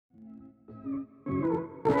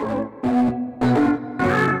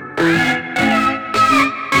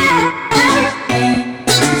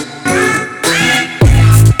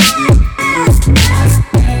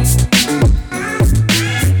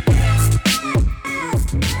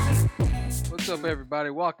up, everybody?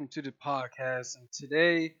 Welcome to the podcast. And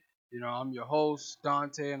today, I'm your host,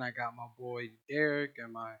 Dante, and I got my boy Derek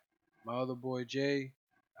and my other boy Jay.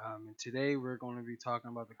 And today we're going to be talking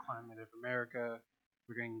about the climate of America.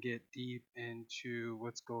 We're going to get deep into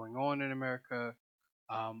what's going on in America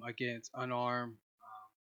against unarmed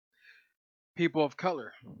people of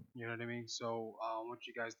color. You know what I mean? So I want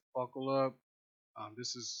you guys to buckle up.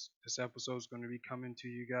 This episode is going to be coming to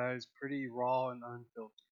you guys pretty raw and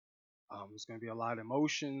unfiltered. There's going to be a lot of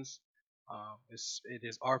emotions. It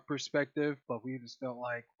is our perspective, but we just felt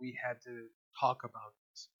like we had to talk about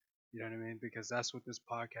this. You know what I mean? Because that's what this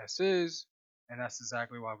podcast is, and that's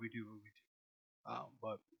exactly why we do what we do.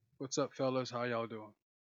 But what's up, fellas? How y'all doing?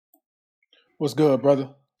 What's good, brother?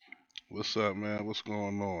 What's up, man? What's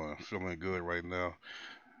going on? Feeling good right now.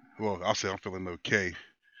 Well, I'll say I'm feeling okay.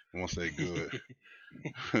 I won't say good.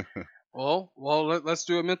 Let's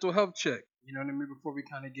do a mental health check. You know what I mean? Before we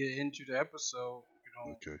kind of get into the episode,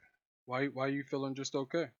 Okay. why you feeling just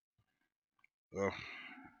okay? Well,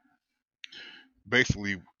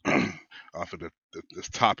 basically, off of this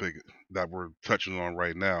topic that we're touching on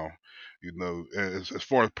right now, as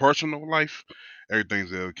far as personal life,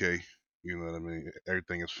 everything's okay. You know what I mean?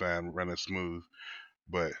 Everything is fine, running smooth.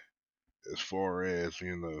 But as far as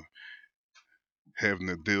having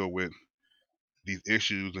to deal with these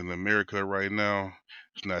issues in America right now,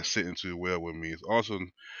 it's not sitting too well with me. It's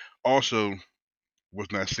also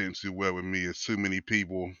what's not sitting too well with me is too many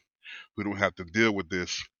people who don't have to deal with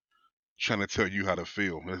this trying to tell you how to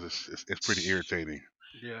feel. It's pretty irritating.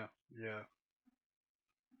 Yeah, yeah.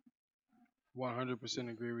 100%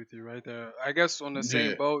 agree with you right there. I guess on the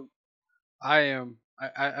same Yeah, boat, I am.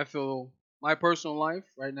 I feel my personal life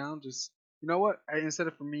right now. Just instead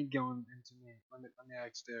of for me going into me, let me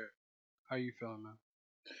ask Derek, how you feeling,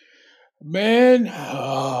 man?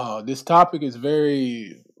 man. This topic is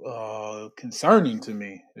very concerning to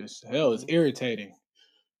me. It's Hmm. irritating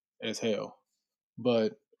as hell.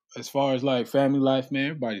 But as far as like family life, man,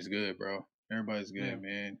 everybody's good, bro. Everybody's Yeah, good,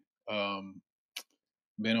 man. Um,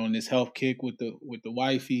 been on this health kick with the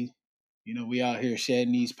wifey. We out here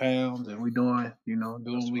shedding these pounds, and we doing that's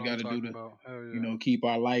what we what I'm got to do talking to, about. Hell yeah. keep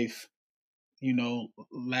our life,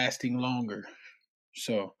 lasting longer.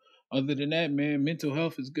 So, other than that, man, mental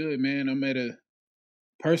health is good, man. I'm at a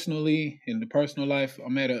personally in the personal life,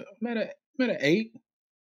 I'm at a 8. Okay,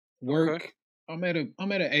 Work, I'm at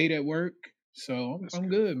a 8 at work. So I'm that's I'm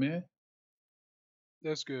good. good, man.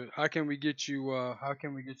 That's good. How can we get you? How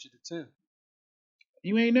can we get you to 10?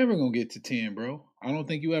 You ain't never gonna get to 10, bro. I don't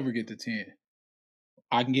think you ever get to 10.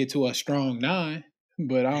 I can get to a strong 9,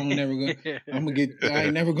 but I ain't never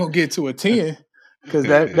gonna get to a 10. Cause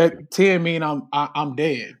that 10 mean I'm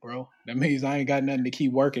dead, bro. That means I ain't got nothing to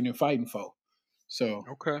keep working and fighting for. So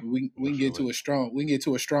Okay. we can get Definitely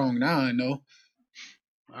to a strong 9 though.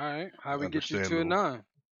 All right. How we get you to a understandable. 9?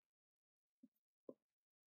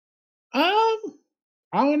 Um,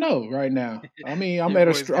 I don't know right now. I mean, Your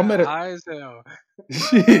boys I'm got at a high as hell.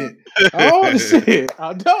 shit. Oh shit.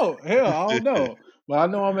 I don't. Hell, I don't know. But I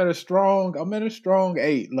know I'm at a strong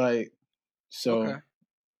 8. Like Okay. so.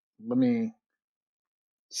 I mean,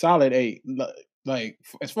 solid 8. Like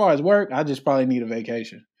as far as work, I just probably need a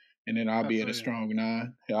vacation, and then I'll I be at feel a you. strong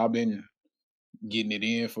 9. I've Yeah. been getting it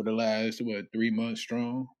in for the last 3 months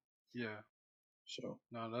strong. Yeah. So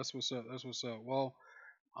No, that's what's up. That's what's up. Well,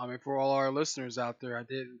 I mean, for all our listeners out there, I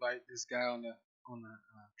did invite this guy on a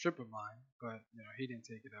trip of mine, but he didn't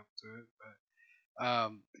take it up to it.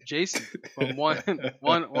 But Jason, from one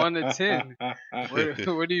one to 10,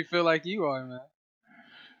 where do you feel like you are, man?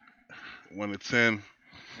 1 to 10,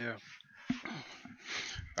 Yeah.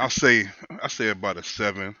 I'll say about a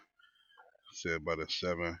 7. Say about a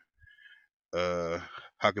 7. Uh,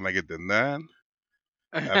 how can I get the 9?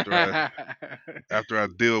 After I after I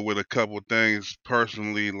deal with a couple things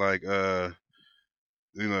personally, like the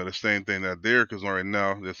same thing that Derek is on right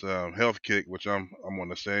now, this health kick, which I'm on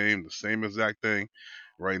the same exact thing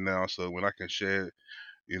right now. So when I can shed,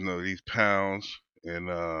 these pounds and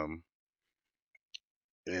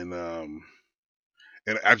and um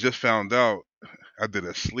and I just found out I did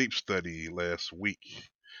a sleep study last week,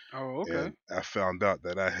 Oh, okay. and I found out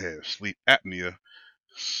that I have sleep apnea.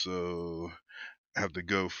 So I have to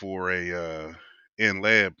go for a in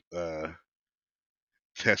lab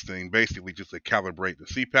testing, basically just to calibrate the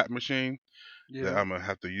CPAP machine that Yeah. I'm gonna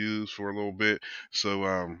have to use for a little bit. So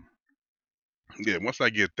yeah, once I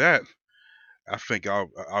get that, I think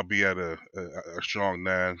I'll be at a strong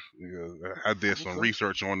 9. I did some Okay.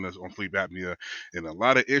 research on this on sleep apnea, and a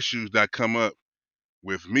lot of issues that come up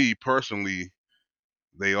with me personally,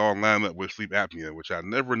 they all line up with sleep apnea, which I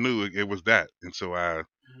never knew it was that until I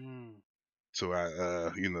Mm. So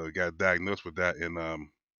I, got diagnosed with that and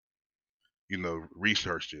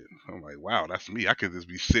researched it. I'm like, wow, that's me. I could just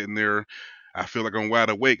be sitting there. I feel like I'm wide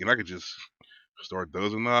awake, and I could just start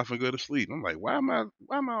dozing off and go to sleep. I'm like, why am I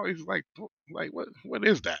always like what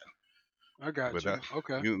is that? I But got that, you.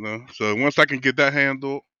 Okay. so once I can get that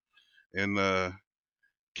handled and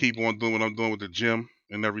keep on doing what I'm doing with the gym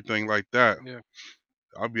and everything like that, Yeah,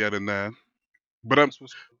 I'll be at a 9. But I'm that's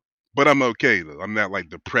what's. but I'm okay though. I'm not like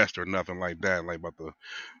depressed or nothing like that. Like about the,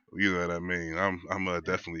 you know what I mean. I'm Yeah.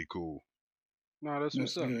 definitely cool. No, that's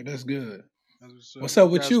what's That's up. good. That's good. That's what's up. What's up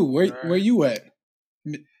You with guys you? will be Where alright. you at,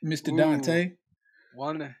 Mr. Ooh, Dante?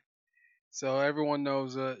 one. So everyone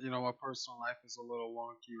knows that my personal life is a little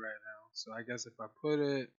wonky right now. So I guess if I put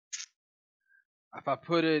it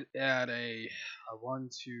at a 1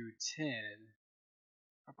 to 10,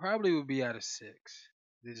 I probably would be at a 6.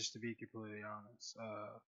 Just to be completely honest.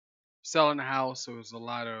 Selling the house, so it was a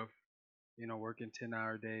lot of working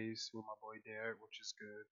 10-hour days with my boy Derek, which is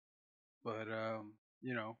good. But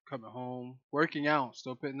coming home, working out,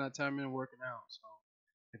 still putting that time in working out. So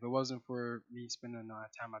if it wasn't for me spending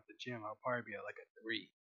time at the gym, I'll probably be at like a 3.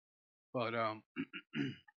 But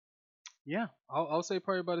yeah, I'll say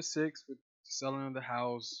probably about a 6 with selling of the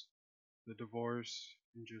house, the divorce,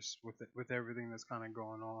 and just with everything that's kind of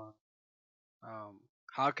going on. Um,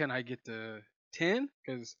 how can I get to 10?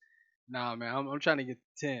 Because nah, man, I'm trying to get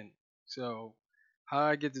to 10. So how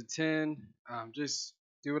I get to 10? Just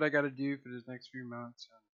do what I got to do for this next few months,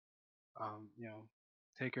 and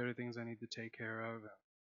take care of the things I need to take care of. And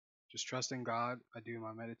just trust in God. I do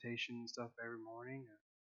my meditation and stuff every morning.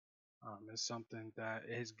 And, it's something that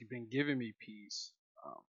has been giving me peace.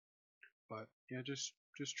 Um, but just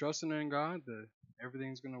trusting in God that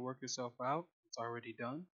everything's gonna work itself out. It's already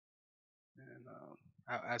done, and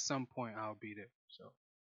at some point I'll be there. So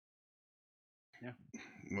yeah.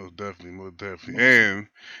 Most definitely, Most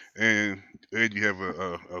and you have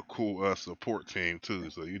a cool support team too.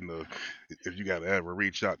 So if you got to ever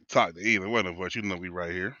reach out to talk to either one of us, we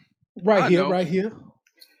right here. right I here, know. right here.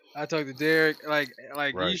 I talked to Derek. Like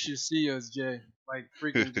you Right, should see us, Jay. Like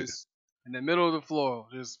freaking just in the middle of the floor.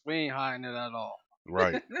 Just we ain't hiding it at all.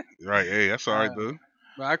 right, right. Hey, that's all right Uh, though.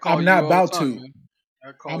 but I call I'm not you all the about time, to. man.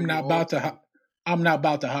 I call I'm you not all about the to. time. I'm not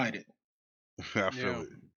about to hide it. I feel Yeah, it.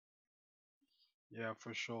 yeah,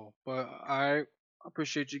 for sure. But I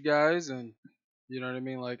appreciate you guys, and you know what I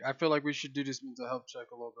mean. Like I feel like we should do this mental health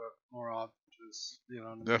check a little bit more often. Just you know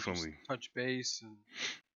what I mean. Just Definitely, touch base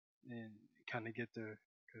and kind of get there,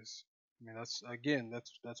 because I mean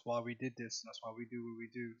that's why we did this. That's why we do what we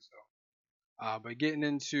do. So, but getting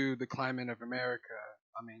into the climate of America,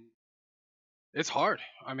 I mean, it's hard.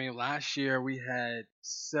 I mean, last year we had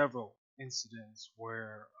several incidents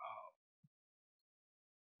where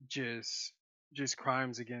just just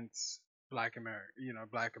crimes against Black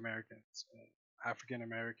Americans, African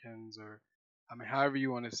Americans, or I mean, however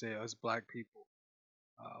you want to say it, us Black people,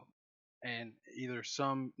 um, and either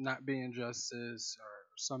some not being justice or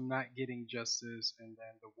some not getting justice, and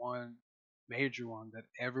then the one major one that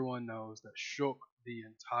everyone knows that shook the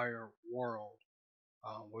entire world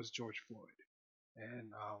was George Floyd.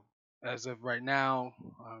 And as of right now,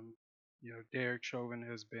 Derek Chauvin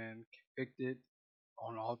has been convicted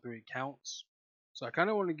on all 3 counts. So I kind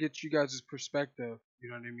of want to get you guys' perspective. You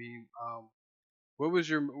know what I mean? What was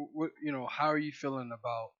your How are you feeling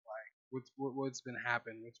about like what's been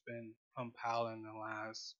happening? What's been compiling the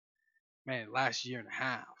last year and a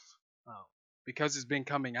half? Um, because it's been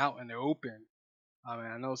coming out in the open. I mean,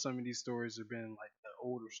 I know some of these stories have been like the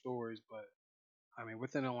older stories, but I mean,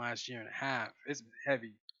 within the last year and a half, it's been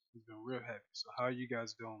heavy. It's been real heavy. So how are you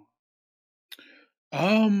guys doing?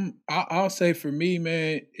 I'll say for me,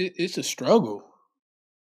 man, it's a struggle,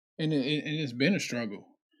 and it's been a struggle.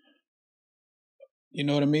 You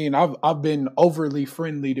know what I mean? I've been overly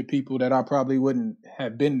friendly to people that I probably wouldn't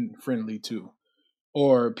have been friendly to,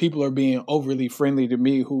 or people are being overly friendly to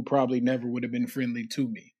me who probably never would have been friendly to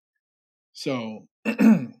me. So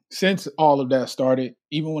since all of that started,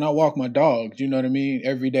 even when I walk my dogs, you know what I mean?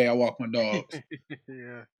 Every day I walk my dogs.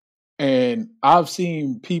 Yeah. And I've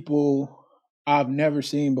seen people I've never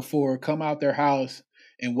seen before come out their house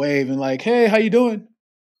and wave and like, "Hey, how you doing?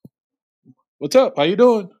 What's up? How you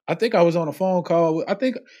doing?" I think I was on a phone call. I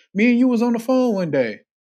think me and you was on the phone one day,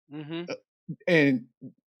 Mhm. and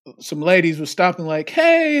some ladies was stopping like,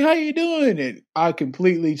 "Hey, how you doing?" And I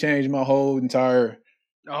completely changed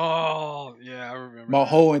Oh, yeah, I remember my that.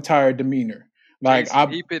 whole entire demeanor. Like Jason,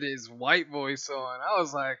 I he put his white voice on. I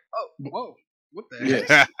was like, oh, whoa, what the heck?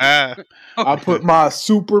 yes, I put Okay. my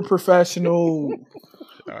super professional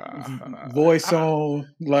voice Ah, on,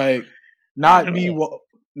 like not me.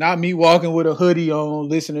 Not me walking with a hoodie on,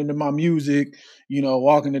 listening to my music,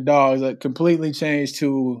 walking the dogs. Like completely changed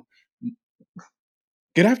to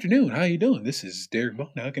good afternoon. How you doing? This is Derek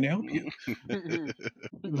Bone. How can I help you?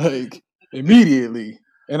 Like immediately.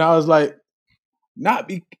 And I was like, not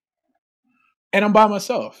be and I'm by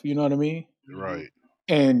myself, you know what I mean? Hmm. Right.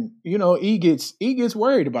 And he gets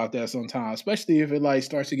worried about that sometimes, especially if it like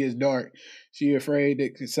starts to get dark. She afraid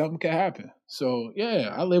that something could happen. So yeah,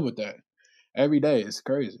 Yeah. I live with that every day. It's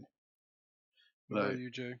crazy. What about Like you,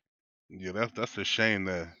 Jay? Yeah, that's a shame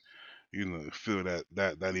that feel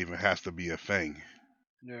that even has to be a thing.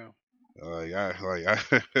 Yeah. I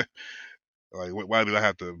like why do I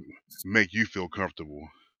have to make you feel comfortable?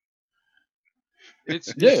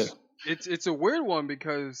 It's yeah, it's it's a weird one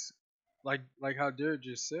because like how Derek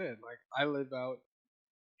just said, like I live out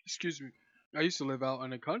excuse me. I used to live out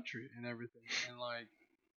in the country and everything. And like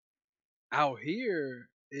out here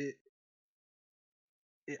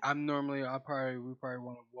I'm normally I probably we probably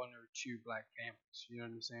one or two black families, you know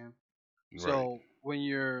what I'm saying? Right, So when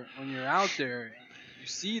you're out there and you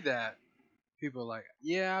see that people are like,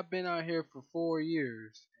 yeah, I've been out here for 4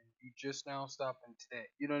 years, and you just now stopping today.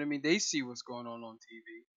 You know what I mean? They see what's going on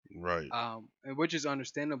TV, right, and which is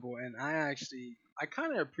understandable. And I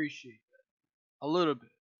kind of appreciate that a little bit.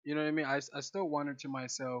 You know what I mean? I still wonder to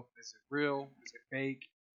myself, is it real? Is it fake?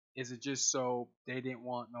 Is it just so they didn't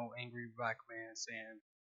want no angry black man saying,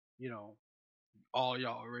 you know, all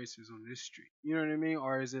y'all are racist on this street? You know what I mean?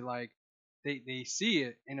 Or is it like they see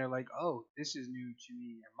it and they're like, oh, this is new to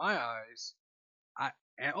me in my eyes. I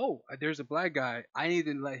and oh, there's a black guy. I need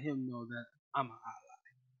to let him know that I'm a ally.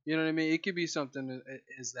 You know what I mean? It could be something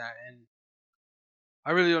is that, and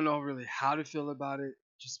I really don't know really how to feel about it,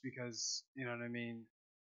 just because you know what I mean.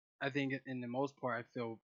 I think in the most part, I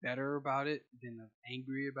feel better about it than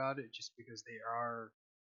angry about it, just because they are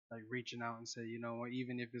like reaching out and say, you know what,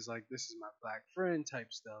 even if it's like this is my black friend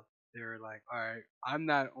type stuff, they're like, all right, I'm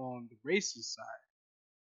not on the racist side.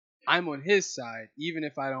 I'm on his side, even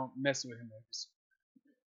if I don't mess with him every single.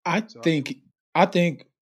 I So think I think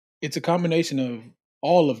it's a combination of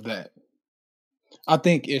all of that. I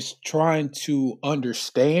think it's trying to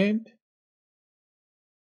understand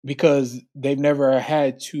because they've never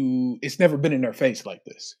had to. It's never been in their face like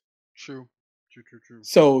this. true, true, true, true.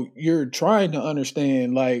 So you're trying to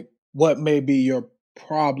understand like what may be your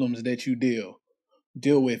problems that you deal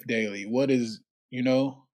Hmm. with daily. What is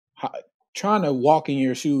how, trying to walk in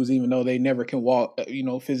your shoes, even though they never can walk,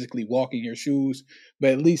 physically walk in your shoes,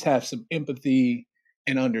 but at least have some empathy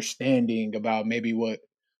and understanding about maybe what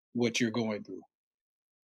you're going through.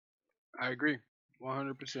 I agree.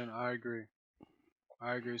 100%. I agree.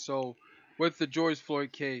 I agree. So, with the George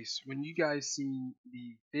Floyd case, when you guys see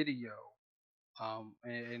the video,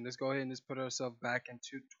 and let's go ahead and let's put ourselves back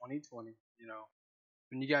into 2020,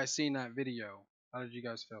 when you guys seen that video, how did you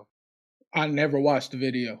guys feel? I never watched the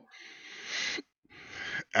video.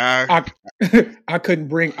 I I I couldn't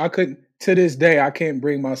to this day I can't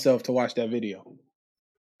bring myself to watch that video.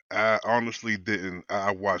 I honestly didn't.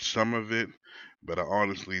 I watched some of it, but I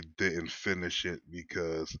honestly didn't finish it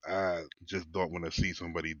because I just don't want to see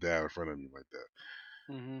somebody die in front of me like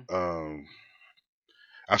Hmm. that.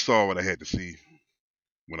 I saw what I had to see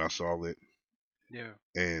when I saw it, Yeah.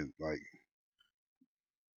 and like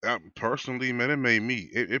personally, man,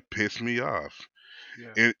 it pissed me off,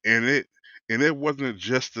 Yeah. and it wasn't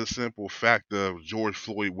just the simple fact of George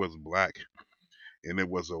Floyd was black and it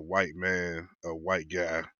was a white man, a white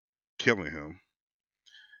guy killing him.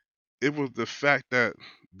 It was the fact that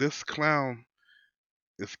this clown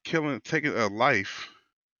is taking a life,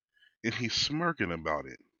 and he's smirking about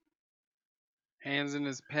it. Hands in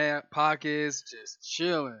his pockets, just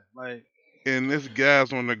chilling. Like, And this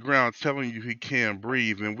guy's on the ground telling you he can't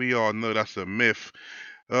breathe, and we all know that's a myth.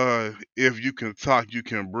 If you can talk, you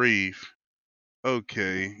can breathe.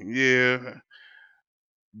 Okay, yeah,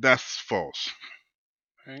 that's false.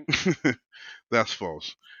 right? That's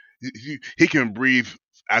false. He can breathe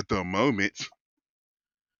at the moment,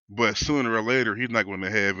 but sooner or later he's not going to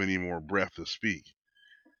have any more breath to speak.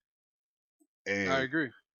 I And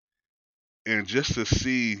agree. just to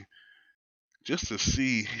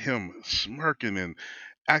see him smirking and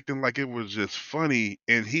acting like it was just funny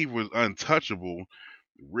and he was untouchable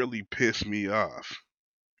really pissed me off,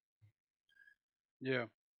 Yeah.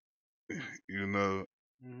 you know.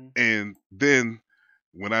 Hmm. And then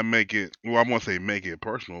when I make it, well, I won't say make it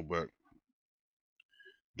personal, but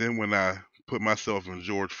then when I put myself in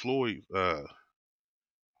George Floyd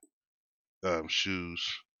shoes,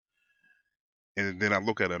 and then I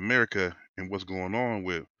look at America and what's going on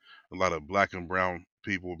with a lot of black and brown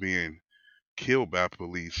people being killed by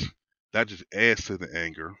police, that just adds to the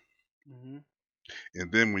anger. Hmm.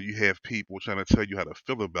 And then when you have people trying to tell you how to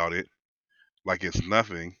feel about it, like it's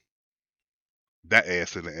nothing, that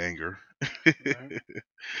adds to the anger. Right.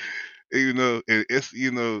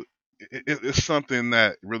 It's it's something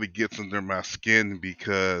that really gets under my skin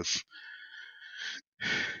because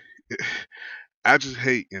I just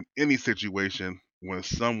hate in any situation when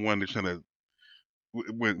someone is trying to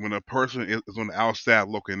when a person is on the outside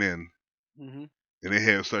looking in Hmm. and they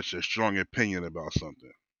have such a strong opinion about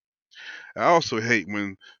something. I also hate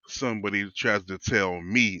when somebody tries to tell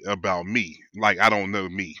me about me, like I don't know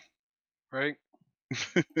me. Right.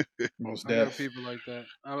 Most I know deaf. people like that.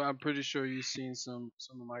 I'm pretty sure you've seen some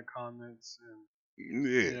of my comments, and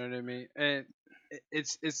Yeah, you know what I mean. And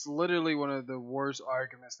it's literally one of the worst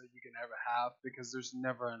arguments that you can ever have because there's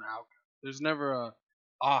never an outcome. There's never a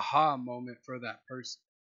aha moment for that person.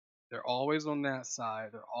 They're always on that side.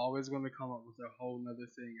 They're always going to come up with a whole nother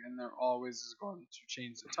thing, and they're always just going to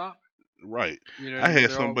change the topic. right. You know what I I mean? had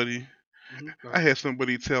They're all. somebody Go I ahead. had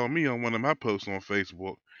somebody tell me on one of my posts on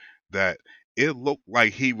Facebook that it looked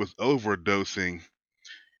like he was overdosing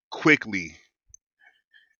quickly.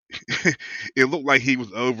 It looked like he was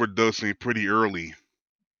overdosing pretty early.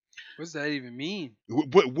 What does that even mean?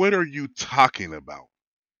 What are you talking about?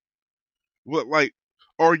 What like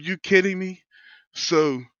are you kidding me?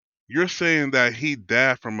 So you're saying that he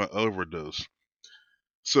died from an overdose.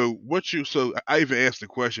 So I even asked the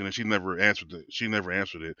question and she never answered it. She never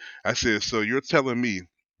answered it. I said, "So you're telling me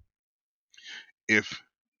if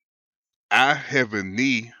I have a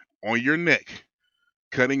knee on your neck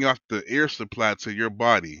cutting off the air supply to your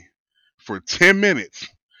body for 10 minutes,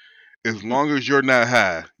 as long as you're not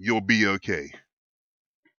high, you'll be okay."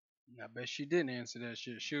 I bet she didn't answer that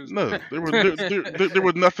shit. She was. No, there was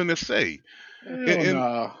nothing to say. And Hell and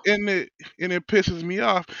no. and it pisses me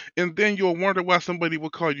off. And then you'll wonder why somebody will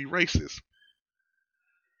call you racist.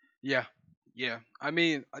 Yeah, yeah. I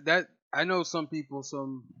mean that I know some people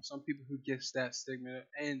who gets that stigma,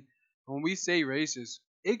 and when we say racist,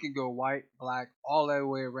 it can go white, black, all that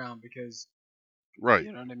way around because Right,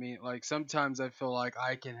 you know what I mean. Like sometimes I feel like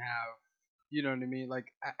I can have, you know what I mean.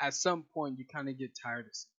 Like at some point you kind of get tired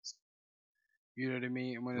of seeing stuff. You know what I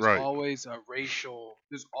mean. And when right. there's always a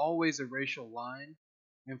racial line.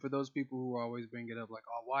 And for those people who always bring it up, like,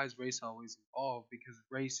 oh, why is race always involved? Because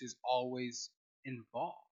race is always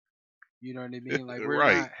involved. You know what I mean? Like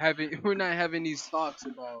Right. we're not having these talks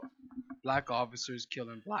about black officers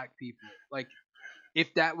killing black people. Like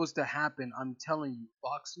if that was to happen, I'm telling you,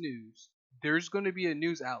 Fox News, there's going to be a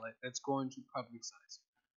news outlet that's going to publicize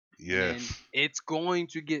it, and Yes. it's going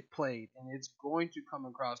to get played, and it's going to come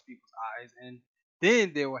across people's eyes, and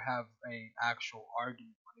then they will have a actual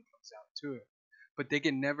argument when it comes down to it. But they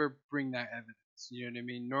can never bring that evidence. You know what I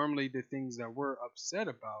mean? Normally, the things that we're upset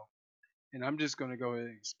about, and I'm just going to go ahead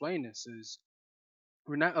and explain this, is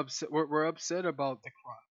we're not upset. We're upset about the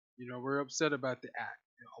crime. You know, we're upset about the act.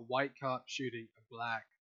 You know, a white cop shooting a black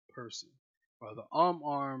person, or the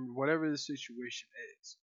unarmed, whatever the situation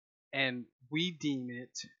is, and we deem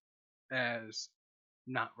it as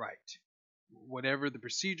not right. Whatever the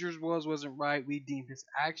procedures wasn't right. We deem his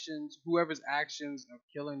actions, whoever's actions of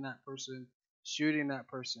killing that person, shooting that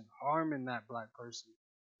person, harming that black person,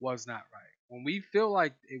 was not right. When we feel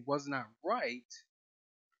like it was not right,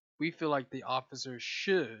 we feel like the officer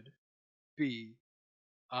should be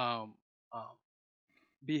um, um,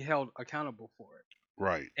 be held accountable for it.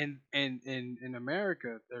 Right. And in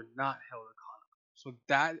America, they're not held accountable. So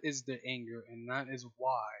that is the anger, and that is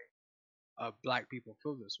why black people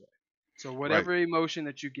feel this way. So Right. whatever emotion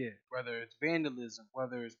that you get, whether it's vandalism,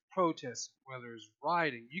 whether it's protest, whether it's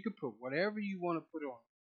rioting, you can put whatever you want to put on.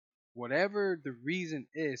 Whatever the reason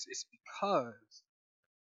is, it's because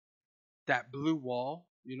that blue wall,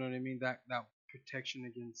 you know what I mean, that protection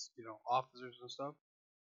against officers and stuff,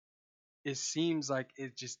 it seems like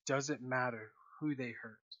it just doesn't matter who they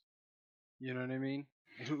hurt. You know what I mean?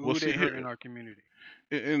 Well, Who they see hurt in here, our community.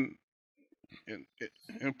 and and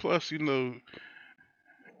and plus,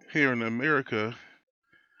 here in America,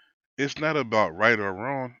 it's not about right or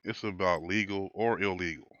wrong. It's about legal or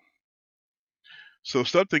illegal. So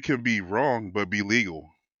something can be wrong but be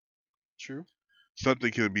legal. True.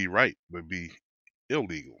 Something can be right but be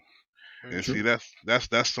illegal. Very And True. see, true.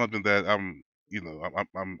 that's something that I'm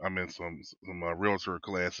in some realtor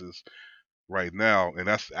classes right now, and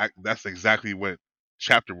that's exactly what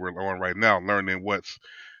chapter we're on right now, learning what's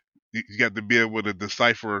you got to be able to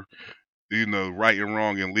decipher, right and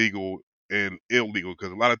wrong and legal and illegal,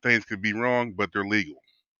 because a lot of things could be wrong, but they're legal,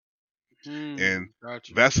 and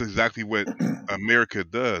Gotcha. that's exactly what America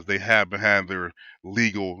does. They have behind their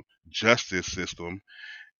legal justice system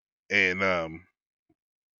And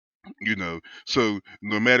so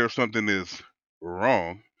no matter if something is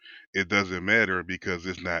wrong, it doesn't matter because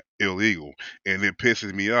it's not illegal. And it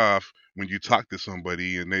pisses me off when you talk to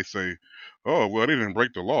somebody and they say, "Oh, well, they didn't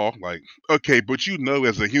break the law." Like, okay, but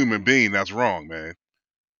as a human being, that's wrong, man.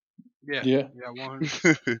 Yeah, Yeah, yeah,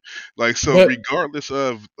 100%. Like, so but regardless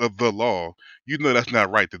of the law, that's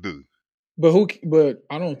not right to do. But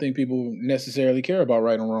I don't think people necessarily care about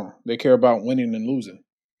right and wrong. They care about winning and losing.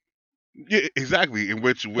 Yeah, exactly. In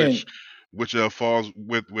And which falls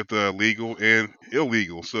with legal and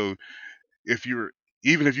illegal. So if you're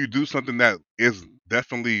even if you do something that is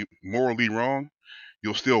definitely morally wrong,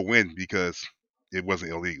 you'll still win because it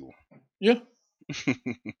wasn't illegal. yeah,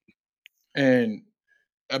 and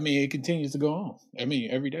I mean it continues to go on. I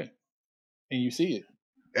mean every day, and you see it.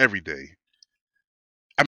 Every day.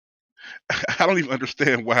 I don't even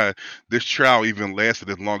understand why this trial even lasted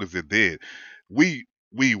as long as it did. We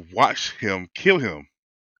watched him kill him.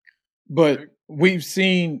 But Right. we've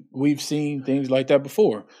seen things like that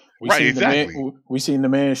before. Right, exactly. We seen the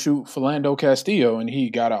man shoot Philando Castillo, and he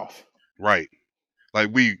got off. Right.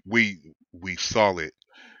 Like we saw it.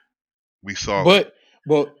 We saw it.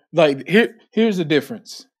 But like here's the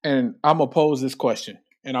difference, and I'm gonna pose this question,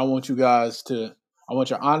 and I want you guys to I want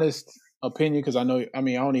your honest opinion because I mean I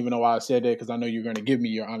don't even know why I said that because I know you're gonna give me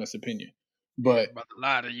your honest opinion, Yeah, but about to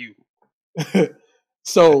lie to you.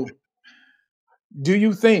 so do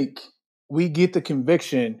you think we get the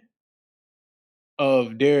conviction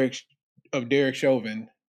of Derek Chauvin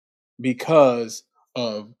because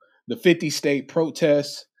of the 50 state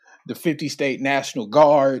protests, the 50 state National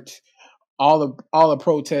Guard, all the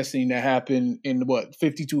protesting that happened in what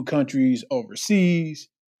 52 countries overseas.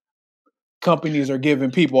 Companies are giving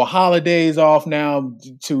people holidays off now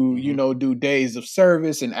to Hmm. do days of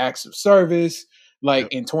service and acts of service like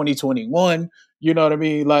Yep. in 2021. You know what I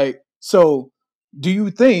mean? Like, so do you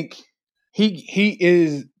think he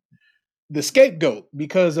is the scapegoat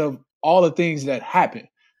because of all the things that happen?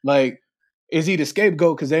 Like, is he the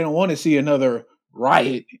scapegoat because they don't want to see another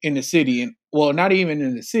riot in the city? And well, not even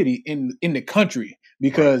in the city, in the country.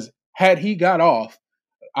 Right. Because had he got off,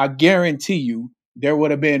 I guarantee you there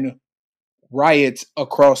would have been riots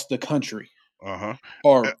across the country Uh huh.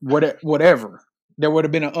 or whatever. There would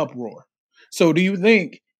have been an uproar. So, do you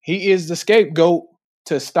think he is the scapegoat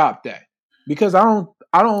to stop that? Because I'm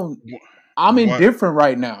What indifferent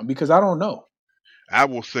right now because I don't know. I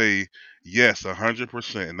will say, yes,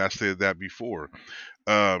 100%, and I said that before.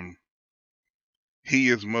 Um, he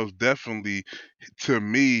is most definitely, to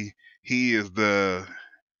me, he is the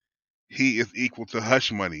he is equal to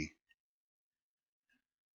hush money.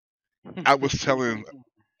 I was telling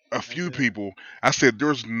a Right few there. people, I said,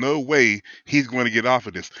 there's no way he's going to get off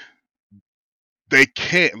of this. They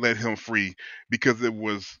can't let him free because it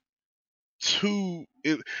was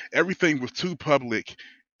everything was too public,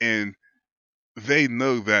 and they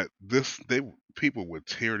know that this they people would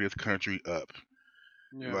tear this country up.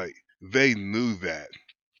 Yeah. Like, they knew that.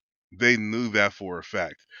 They knew that for a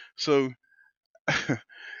fact. So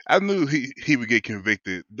I knew he would get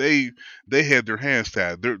convicted. They had their hands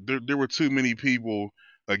tied. There were too many people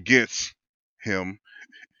against him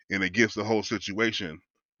and against the whole situation.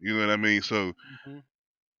 You know what I mean? So Hmm.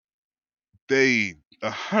 they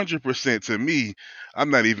 100% to me. I'm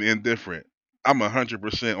not even indifferent. I'm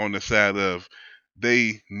 100% on the side of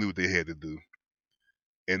they knew what they had to do,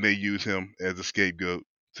 and they use him as a scapegoat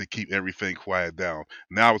to keep everything quiet down.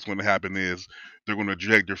 Now what's going to happen is they're going to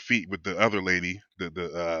drag their feet with the other lady,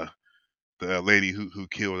 the lady who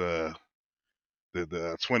killed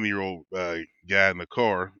the 20-year-old guy in the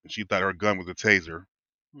car. She thought her gun was a taser.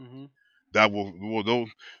 Hmm. That will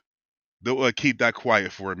they'll keep that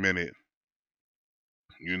quiet for a minute,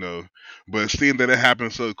 you know. But seeing that it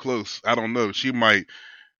happened so close, I don't know. They might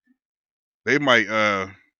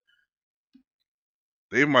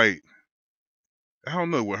they might I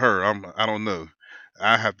don't know with her. I don't know.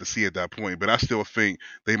 I have to see at that point, but I still think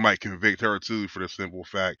they might convict her too for the simple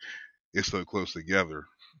fact it's so close together.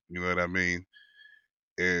 You know what I mean?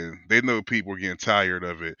 And they know people are getting tired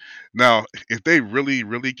of it. Now, if they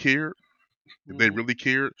really cared, if they Hmm. really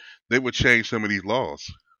cared, they would change some of these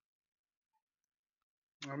laws.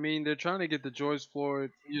 I mean, they're trying to get the George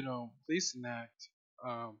Floyd, Policing Act,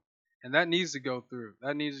 and that needs to go through.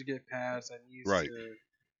 That needs to get passed. Right.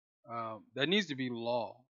 That needs to be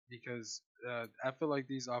law because I feel like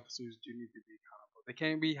these officers do need to be accountable. They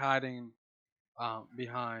can't be hiding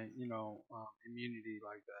behind, immunity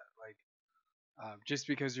like that. Like, just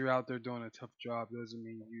because you're out there doing a tough job doesn't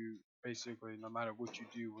mean you basically, no matter what you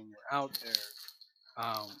do when you're out there,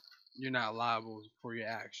 um, you're not liable for your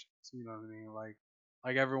actions. You know what I mean? Like,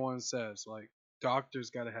 Like everyone says, like doctors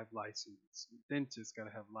got to have license, dentists got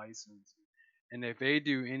to have license, and if they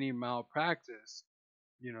do any malpractice,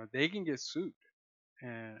 they can get sued,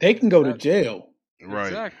 They and can go to that jail. Right.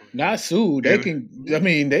 exactly. Not sued. They And can. I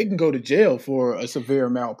mean, they can go to jail for a severe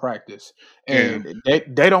malpractice, and and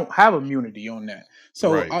they don't have immunity on that.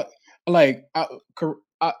 So right.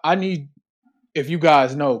 I need, if you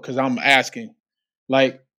guys know, because I'm asking,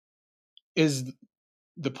 like, is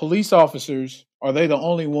the police officers, are they the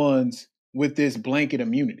only ones with this blanket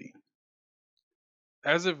immunity?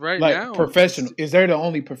 As of right Like now, professional, is there the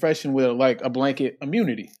only profession with like a blanket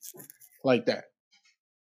immunity like that?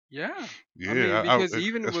 yeah. I mean, Yeah. because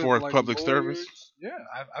even As with far as like public service, lawyers, yeah,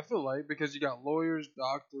 I feel like because you got lawyers,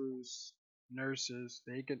 doctors, nurses,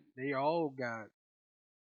 they all got,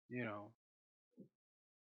 you know,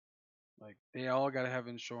 like they all got to have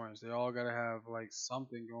insurance. They all got to have like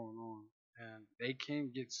something going on, and they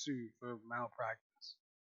can get sued for malpractice.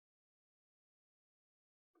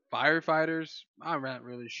 Firefighters, I'm not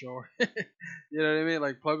really sure. You know what I mean?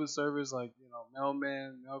 Like public service, like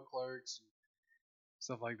mailmen, mail clerks,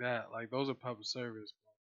 stuff like that. Like those are public service.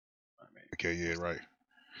 I mean, okay, yeah, right,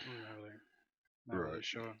 I'm not really right,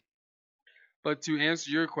 sure. But to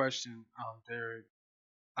answer your question, Derek,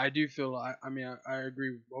 I do feel I mean I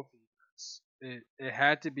agree with both of you guys. It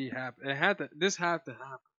had to be happen. It had to this had to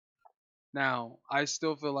happen. Now I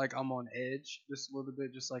still feel like I'm on edge just a little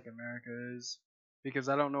bit, just like America is, because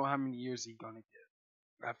I don't know how many years he's gonna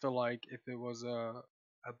get. I feel like if it was a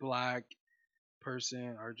black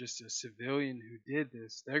person or just a civilian who did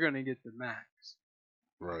this, they're gonna get the max.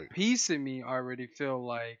 A right. piece of me already feel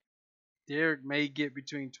like Derek may get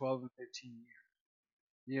between 12 and 15 years.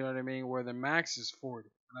 You know what I mean? Where the max is 40,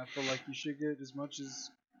 and I feel like you should get as much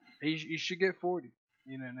as you should get 40.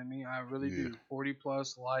 You know what I mean? I really Yeah, do. 40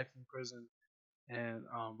 plus life in prison, and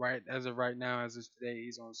right as of right now, as of today,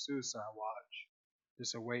 he's on suicide watch,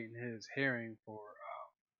 just awaiting his hearing for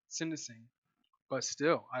sentencing. But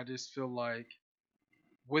still, I just feel like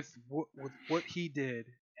with what he did,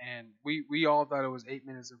 and we all thought it was 8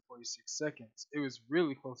 minutes and 46 seconds. It was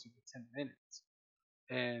really closer to 10 minutes.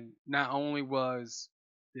 And not only was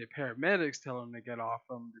the paramedics telling him to get off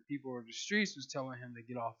him, the people on the streets was telling him to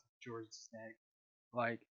get off of George's neck.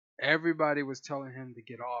 Like everybody was telling him to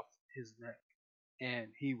get off his neck, and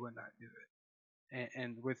he would not do it.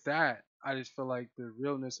 And with that, I just feel like the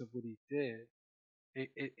realness of what he did,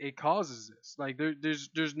 it causes this. Like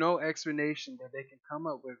there's no explanation that they can come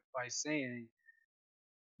up with by saying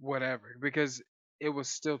whatever, because it was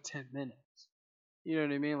still 10 minutes. You know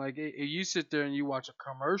what I mean? Like you sit there and you watch a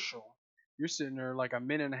commercial, you're sitting there like a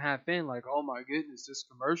minute and a half in, like, oh my goodness, this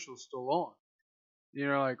commercial's still on.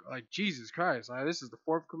 Like Jesus Christ, like this is the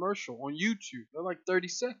fourth commercial on YouTube. They're like 30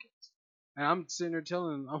 seconds, and I'm sitting there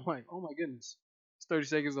telling them, I'm like, oh my goodness, it's 30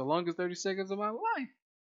 seconds, the longest 30 seconds of my life.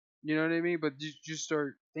 You know what I mean? But you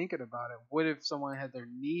start thinking about it. What if someone had their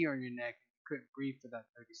knee on your neck and you couldn't breathe for that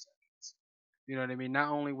 30 seconds? You know what I mean? Not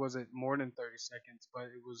only was it more than 30 seconds, but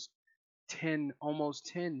it was 10, almost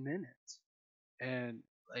 10 minutes. And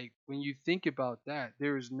like when you think about that,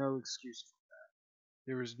 there is no excuse for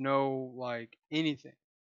that. There is no like anything.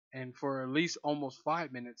 And for at least almost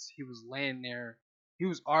 5 minutes, he was laying there. He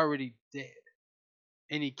was already dead,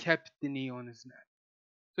 and he kept the knee on his neck.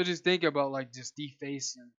 So just think about like just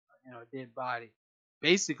defacing, a dead body.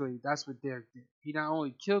 Basically, that's what Derek did. He not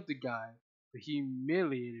only killed the guy, but he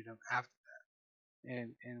humiliated him after that.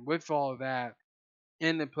 And with all of that,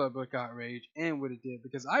 and the public outrage, and what it did,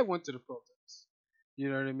 because I went to the protest. You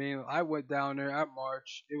know what I mean? I went down there at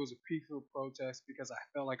March. It was a peaceful protest because I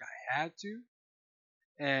felt like I had to,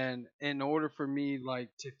 and in order for me like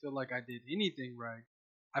to feel like I did anything right,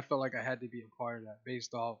 I felt like I had to be a part of that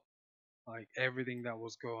based off like everything that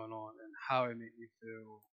was going on and how it made me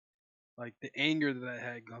feel, like the anger that I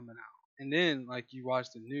had coming out. And then like you watch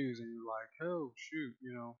the news and you're like, oh shoot,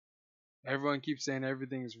 everyone keeps saying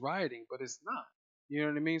everything is rioting, but it's not. You know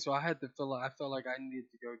what I mean? So I felt like I needed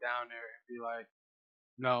to go down there and be like,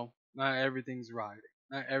 no, not everything's rioting.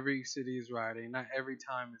 Not every city is rioting. Not every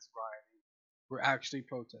time it's rioting. We're actually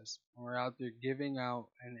protesting. We're out there giving out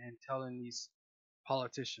and telling these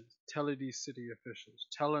politicians, telling these city officials,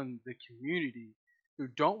 telling the community who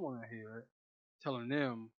don't want to hear it, telling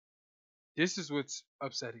them this is what's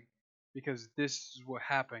upsetting because this is what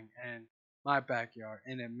happened in my backyard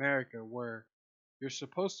in America where you're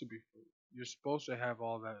supposed to be free. You're supposed to have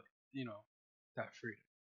all that, that freedom.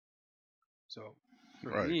 So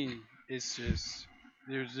for right, me, it's just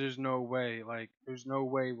there's no way, like there's no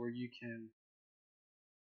way where you can,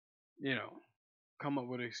 you know, come up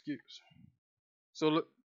with an excuse. So look,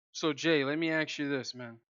 so Jay, let me ask you this,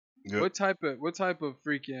 man. Yep. what type of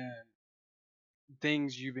freaking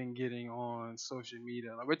things you've been getting on social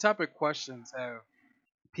media? Like what type of questions have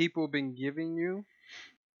people been giving you?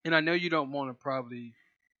 And I know you don't want to probably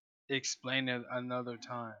explain it another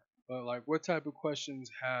time, but like what type of questions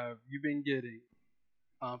have you been getting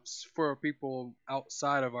for people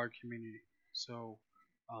outside of our community? So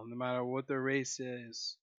no matter what their race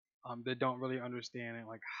is, they don't really understand it,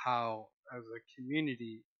 like how as a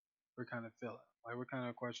community we're kind of feeling. Like what kind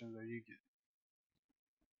of questions are you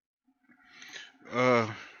Uh,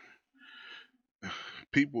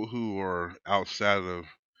 People who are outside of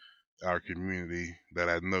our community that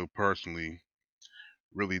I know personally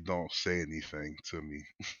really don't say anything to me.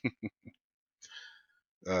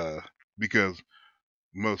 Uh, because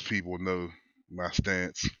most people know my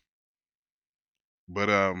stance. But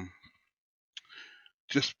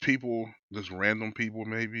just people, just random people,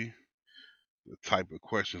 maybe the type of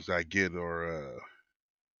questions I get are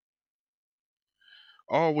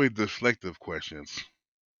always deflective questions,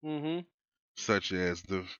 get? such as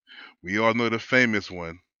the we all know the famous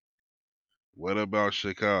one. What about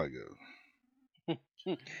Chicago?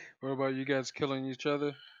 What about you guys killing each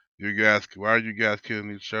other? You guys, why are you guys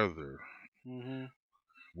killing each other? Hmm.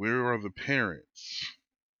 Where are the parents?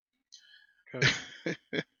 Okay.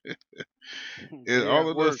 And They all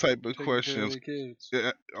at of those work type of taking care of questions, their kids.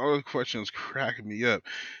 all those questions crack me up.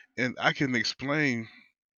 And I can explain,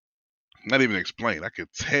 not even explain, I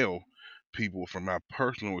could tell people from my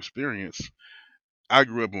personal experience. I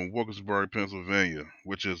grew up in Wilkesburg, Pennsylvania,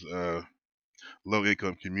 which is a low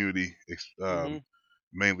income community, Hmm.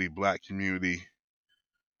 mainly black community.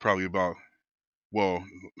 Probably about, well,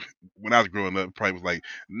 when I was growing up, probably was like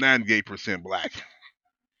 98% black.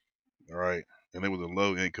 All right. And it was a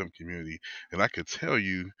low income community. And I could tell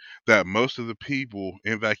you that most of the people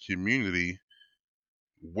in that community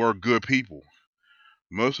were good people.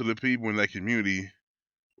 Most of the people in that community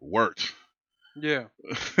worked. Yeah.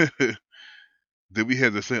 Did we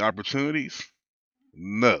have the same opportunities?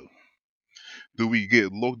 No. Do we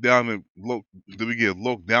get looked down and look? Do we get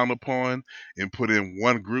looked down upon and put in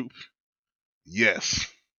one group? Yes.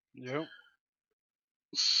 Yep.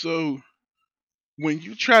 So when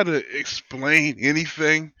you try to explain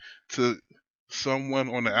anything to someone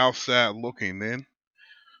on the outside looking in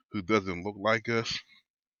who doesn't look like us,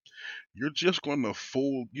 you're just going to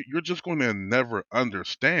fool. You're just going to never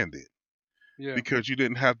understand it Yeah. because you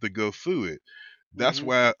didn't have to go through it. That's Hmm.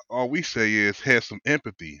 why all we say is have some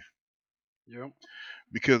empathy Yep.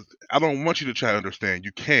 because I don't want you to try to understand.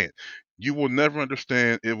 You can't. You will never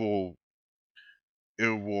understand. It will. It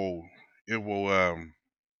will.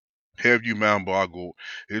 Have you mind boggled.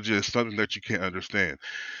 It's just something that you can't understand.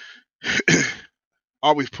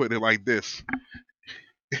 Always put it like this.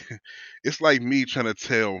 It's like me trying to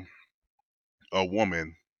tell a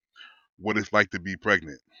woman what it's like to be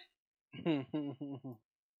pregnant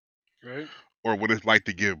Right. or what it's like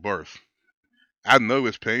to give birth. I know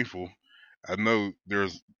it's painful. I know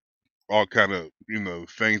there's all kind of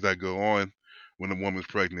things that go on when a woman's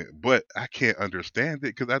pregnant, but I can't understand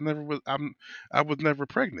it because I was never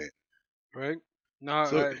pregnant. Right. No,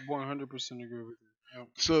 So I 100% agree with you. Yep.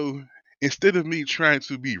 so instead of me trying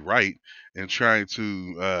to be right and trying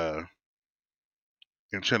to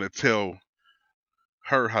tell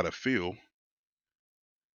her how to feel,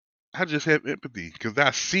 I just have empathy because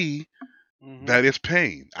I see Hmm. that it's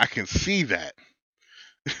pain. I can see that.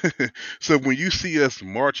 So when you see us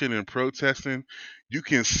marching and protesting, you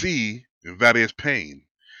can see that is pain.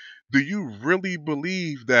 Do you really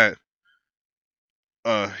believe that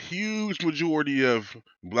a huge majority of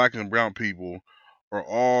black and brown people are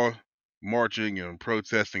all marching and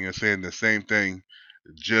protesting and saying the same thing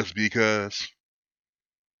just because?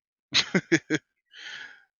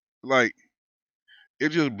 Like, it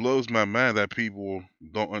just blows my mind that people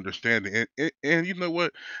don't understand it. And you know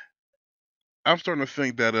what? I'm starting to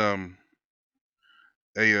think that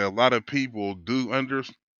a lot of people do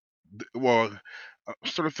well, I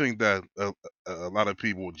sort of think that a lot of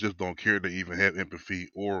people just don't care to even have empathy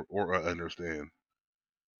or understand.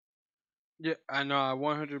 Yeah, I know. I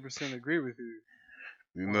 100% agree with you.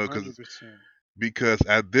 You know, 100%. because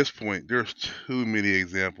at this point, there's too many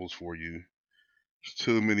examples for you,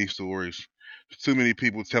 too many stories, too many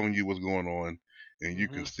people telling you what's going on, and you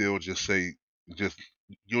can Hmm. still just say, just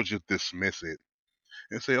you'll just dismiss it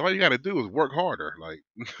and say all you got to do is work harder. Like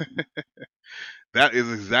that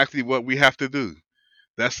is exactly what we have to do.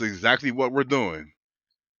 That's exactly what we're doing.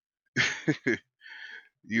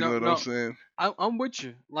 You know No, what I'm no, saying? I'm with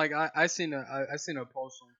you. Like I seen a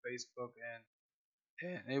post on Facebook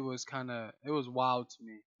and it was it was wild to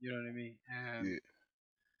me. You know what I mean? And Yeah.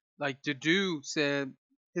 like the dude said.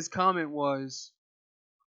 his comment was,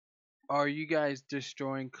 "Are you guys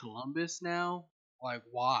destroying Columbus now? Like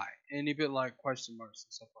why?" And he put like question marks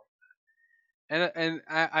and stuff like that. And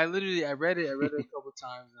I literally I read it a couple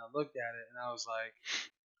times and I looked at it and I was like,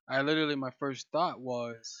 I literally my first thought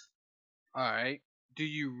was, all right, do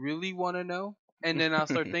you really want to know? And then I'll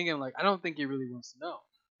start thinking like, I don't think he really wants to know.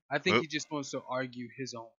 I think Nope. he just wants to argue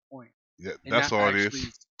his own point Yeah, and that's not all it is.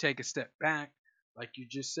 actually take a step back, like you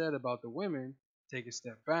just said about the women. Take a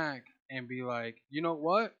step back and be like, you know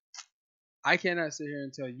what? I cannot sit here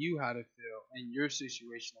and tell you how to feel in your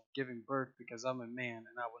situation of giving birth because I'm a man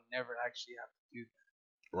and I would never actually have to do that.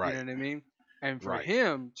 You know Right. what I mean? And for Right.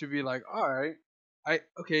 him to be like, all right,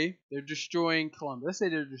 okay, they're destroying Columbus. Let's say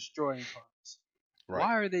they're destroying Columbus. Right.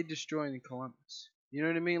 Why are they destroying Columbus? You know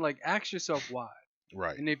what I mean? Like, ask yourself why.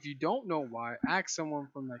 Right. And if you don't know why, ask someone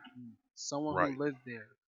from that community, someone Right. who lived there.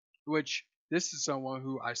 Which this is someone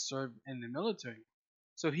who I served in the military,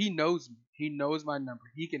 so he knows me. He knows my number.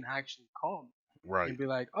 He can actually call me Right. and be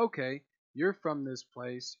like, okay, you're from this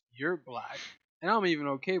place, you're black, and I'm even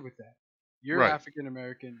okay with that. You're Right. African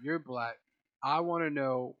American, you're black. I want to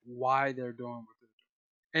know why they're doing what they're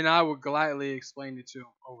doing. And I would gladly explain it to him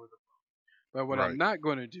over the phone. But what I'm Right. not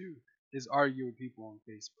going to do is argue with people on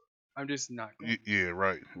Facebook. I'm just not going to. Yeah.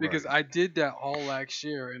 Right. Right. Because I did that all last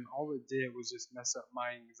year, and all it did was just mess up my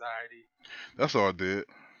anxiety. That's all I did.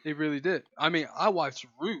 It really did. I mean, I watched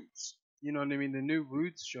Roots. You know what I mean? The new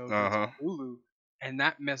Roots show Uh that's huh. on Hulu, and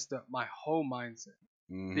that messed up my whole mindset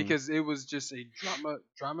Mhm. because it was just a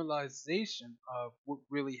dramatization of what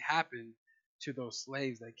really happened to those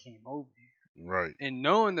slaves that came over here. Right. And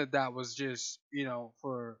knowing that that was just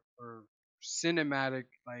for cinematic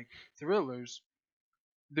like thrillers,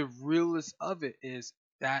 the realest of it is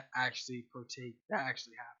that actually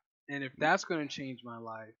happened. And if that's going to change my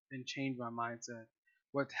life and change my mindset,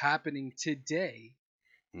 what's happening today,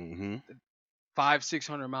 Mhm.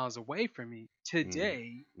 500-600 miles away from me Mhm.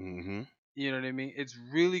 today, Mhm. you know what I mean? It's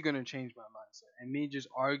really going to change my mindset. And me just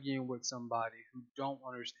arguing with somebody who don't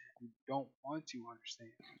understand, who don't want to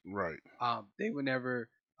understand, Right. they would never,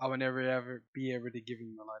 I would never ever be able to give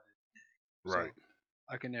them the light. Right. So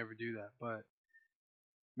I can never do that. But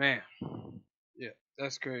man, yeah,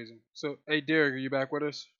 that's crazy. So, hey, Derek, are you back with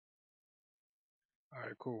us? All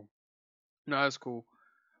right, cool. No, that's cool.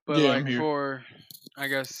 But Yeah, I'm like here. for, I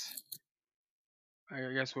guess,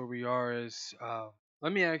 I guess where we are is,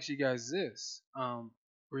 let me ask you guys this,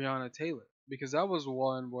 Breonna Taylor, because that was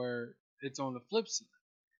one where it's on the flip side.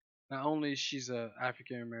 Not only is she's a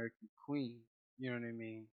African American queen, you know what I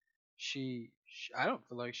mean. I don't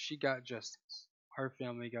feel like she got justice. Her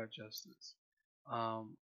family got justice.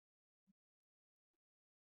 Um,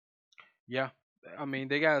 yeah, I mean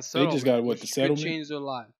they got a They just settlement, got what, the which could settlement? change their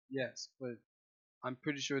life. Yes, but I'm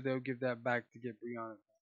pretty sure they'll give that back to get Breonna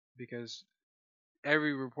because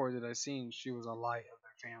every report that I seen, she was a light of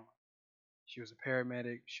their family. She was a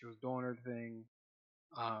paramedic. She was doing her thing,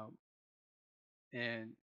 um,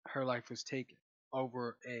 and her life was taken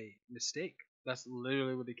over a mistake. That's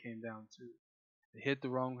literally what it came down to. They hit the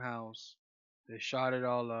wrong house. They shot it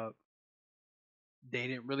all up. They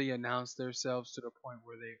didn't really announce themselves to the point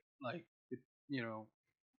where they like, you know,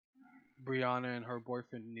 Brianna and her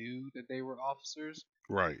boyfriend knew that they were officers,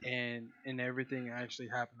 Right. and everything actually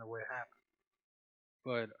happened the way it happened.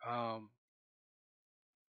 But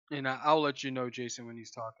and I'll let you know, Jason, when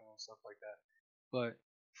he's talking and stuff like that. But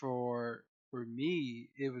for me,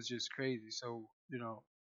 it was just crazy. So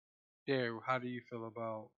Dare, how do you feel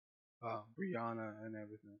about Brianna and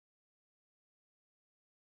everything?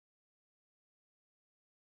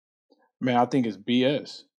 Man, I think it's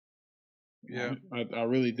BS. Yeah. I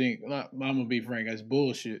really think, I'm gonna be frank, that's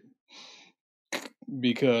bullshit.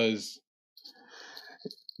 Because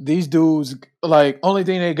these dudes, like, only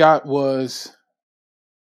thing they got was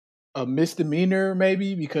a misdemeanor,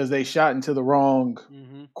 maybe because they shot into the wrong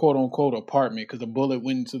Mhm. quote unquote apartment because the bullet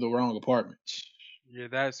went into the wrong apartment, Yeah,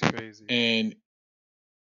 that's crazy. and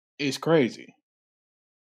it's crazy.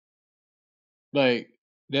 Like,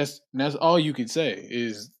 that's all you can say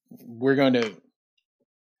is we're gonna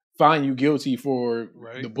find you guilty for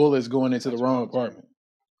Right? the bullets going into the That's wrong wild to me. apartment,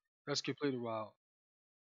 That's completely wild.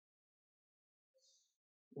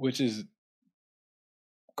 which is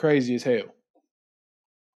crazy as hell.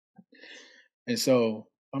 And so,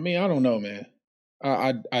 I mean, I don't know, man.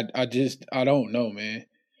 I just I don't know, man.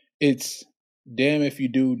 It's damn if you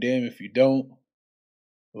do, damn if you don't.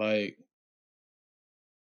 Like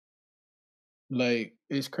like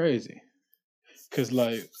it's crazy. Cause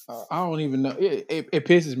like I don't even know. It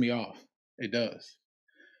pisses me off. It does.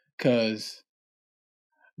 Cause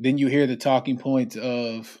then you hear the talking points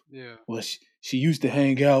of, Yeah. well, she used to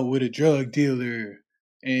hang out with a drug dealer,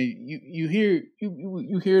 and you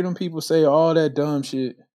hear them people say all that dumb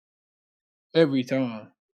shit every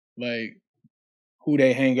time, like who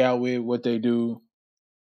they hang out with, what they do,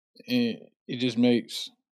 and it just makes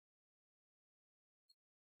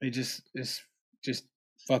it's just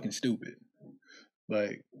fucking stupid.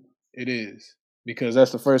 Like it is because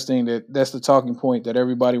that's the first thing that's the talking point that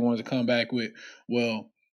everybody wants to come back with.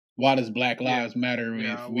 Well, why does Black Yeah, Lives matter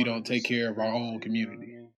yeah, I if we don't take 100% care of our agree with own you. You know what I community?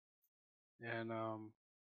 mean? And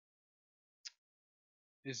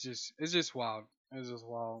it's just wild. It's just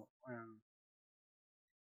wild. And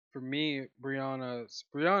for me, Brianna's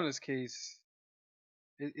case,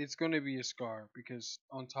 it's going to be a scar because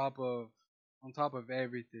on top of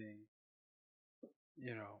everything,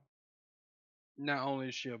 you know, not only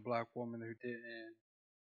is she a black woman who didn't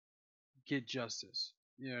get justice,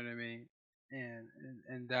 you know what I mean,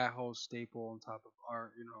 and that whole staple on top of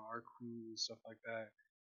our our queen and stuff like that,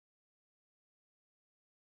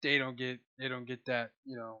 they don't get that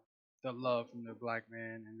the love from the black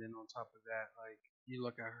man, and then on top of that, like you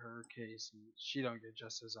look at her case and she don't get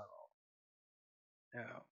justice at all.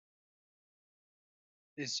 Yeah,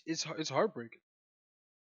 it's heartbreaking.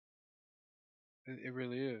 It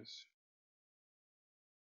really is.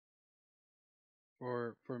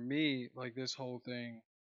 For me, like this whole thing,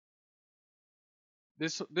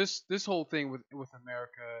 this whole thing with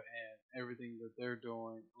America and everything that they're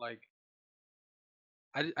doing, like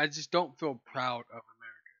I just don't feel proud of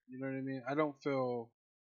America. You know what I mean?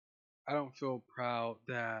 I don't feel proud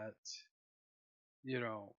that you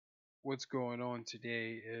know what's going on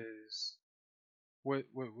today is what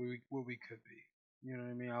we could be. You know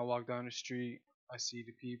what I mean? I walk down the street, I see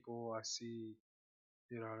the people, I see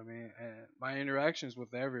you know what I mean, and my interactions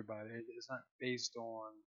with everybody, it's not based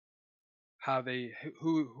on how they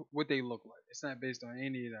what they look like. It's not based on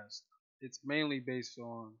any of that stuff. It's mainly based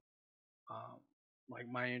on um, like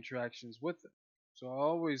my interactions with them. So I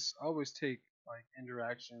always take like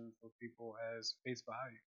interactions with people as face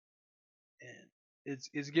value, and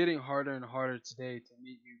it's getting harder and harder today to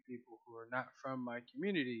meet new people who are not from my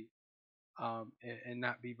community, and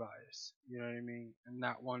not be biased. You know what I mean, and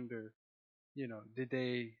not wonder, did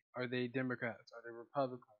they are they Democrats? Are they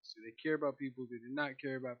Republicans? Do they care about people? Do they not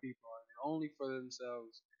care about people? Are they only for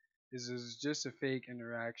themselves? Is this just a fake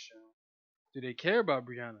interaction? Do they care about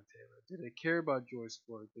Breonna Taylor? Do they care about George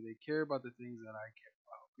Floyd? Do they care about the things that I care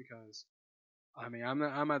about? Because I mean,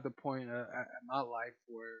 I'm at the point at my life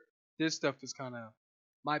where this stuff is kind of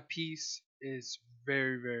my peace is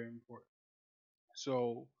very very important.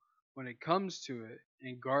 So when it comes to it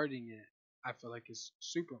and guarding it, I feel like it's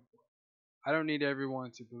super important. I don't need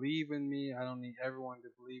everyone to believe in me. I don't need everyone to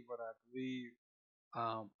believe what I believe.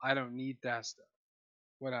 I don't need that stuff.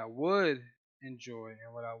 What I would enjoy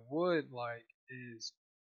and what I would like is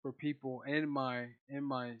for people in my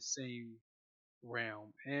same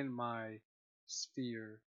realm, in my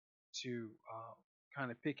sphere, to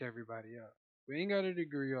kind of pick everybody up. We ain't got to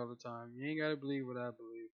agree all the time. You ain't got to believe what I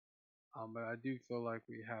believe. But I do feel like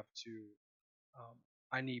we have to. Um,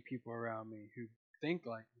 I need people around me who think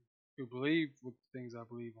like me, who believe with the things I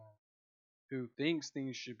believe in, who thinks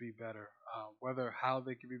things should be better. Whether how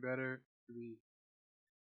they could be better, could be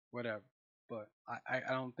whatever. But I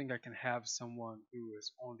don't think I can have someone who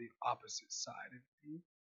is on the opposite side of me.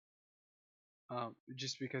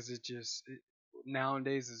 Just because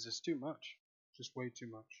nowadays is just too much, just way too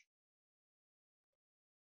much.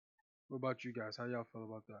 What about you guys? How y'all feel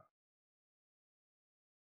about that?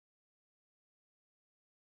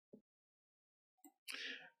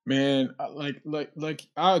 Man, like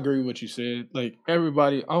I agree with what you said. Like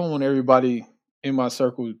everybody, I don't want everybody in my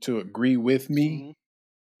circle to agree with me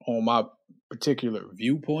Hmm. on my particular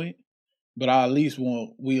viewpoint, but I at least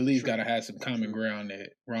want we at least got True. to have some common True. ground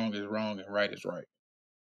that wrong is wrong and right is right,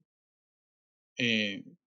 and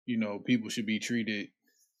people should be treated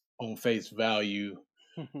on face value,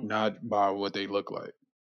 not by what they look like.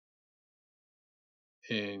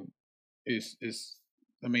 And it's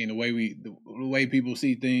I mean the way people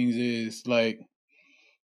see things is like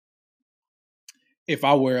if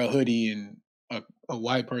I wear a hoodie and a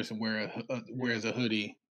white person Yeah. wears a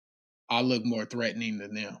hoodie, I look more threatening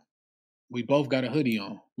than them. We both got a hoodie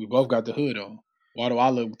on. We both got the hood on. Why do I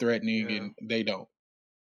look threatening Yeah. and they don't?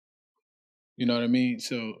 You know what I mean?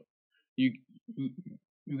 So you you,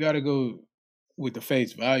 you got to go with the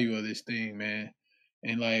face value of this thing, man.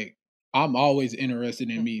 And like I'm always interested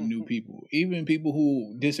in meeting new people, even people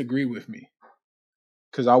who disagree with me,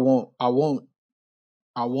 because I want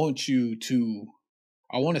you to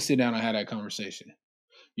I want to sit down and have that conversation.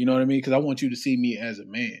 You know what I mean? Because I want you to see me as a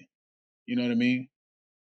man. You know what I mean?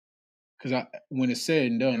 Because when it's said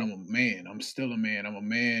and done, Yep. I'm a man. I'm still a man. I'm a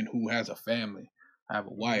man who has a family. I have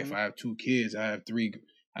a wife. Mhm. I have 2 kids. I have three.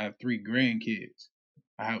 I have 3 grandkids.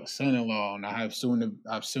 I have a son-in-law, and I'm soon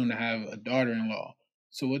to have a daughter-in-law.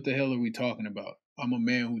 So what the hell are we talking about? I'm a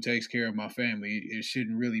man who takes care of my family. It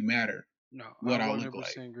shouldn't really matter No, I what I look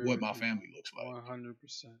like, 100% agree what with my you. family looks like.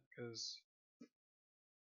 100%, because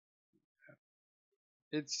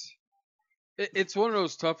it's it's one of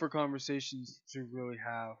those tougher conversations to really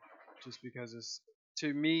have, just because it's,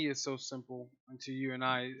 to me it's so simple, and to you and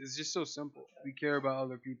I it's just so simple. We care about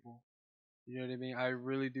other people. You know what I mean? I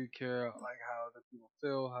really do care, like how other people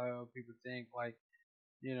feel, how other people think. Like,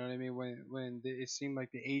 you know what I mean? It seemed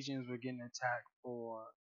like the Asians were getting attacked for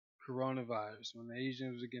coronavirus, when the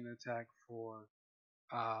Asians were getting attacked for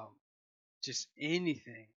um, just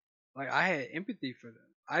anything. Like, I had empathy for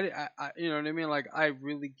them. You know what I mean? Like, I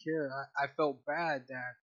really care. I felt bad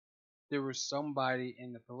that there was somebody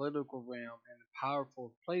in the political realm and the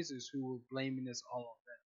powerful places who were blaming this all on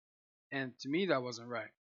them. And to me, that wasn't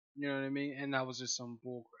right. You know what I mean? And that was just some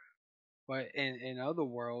bullcrap. But in other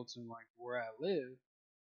worlds, and like where I live,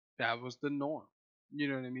 that was the norm. You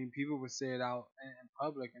know what I mean? People would say it out in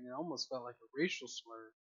public, and it almost felt like a racial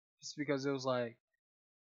slur, just because it was like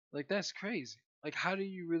that's crazy. Like, how do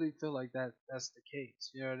you really feel like that's the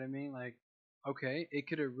case? You know what I mean? Like, okay, it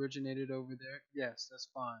could have originated over there. Yes, that's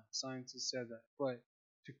fine. Scientists said that, but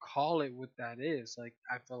to call it what that is, like,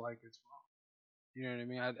 I feel like it's wrong. You know what I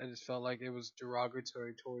mean? I just felt like it was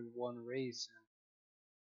derogatory toward one race,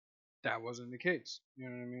 and that wasn't the case. You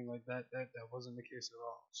know what I mean? Like, that wasn't the case at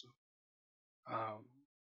all. So, um,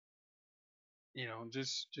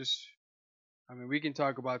 just I mean, we can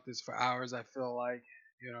talk about this for hours. I feel like,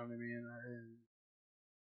 you know what I mean. And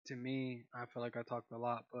to me, I feel like I talked a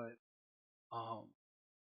lot, but um,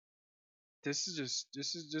 this is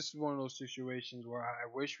just one of those situations where I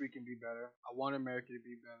wish we can be better. I want America to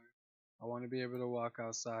be better. I want to be able to walk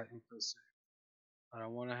outside and feel safe. I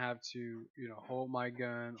don't want to have to, hold my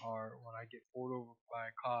gun, or when I get pulled over by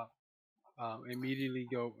a cop, immediately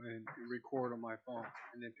go and record on my phone,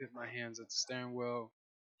 and then put my hands at the steering wheel.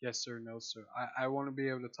 Yes sir, no sir. I want to be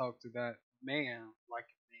able to talk to that man like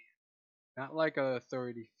a man, not like a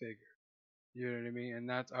authority figure. You know what I mean? And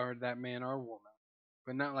that's, or that man or woman,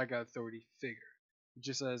 but not like a authority figure,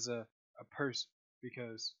 just as a person.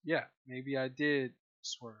 Because yeah, maybe I did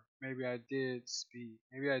swerve, maybe I did speed,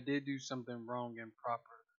 maybe I did do something wrong and proper.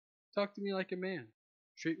 Talk to me like a man.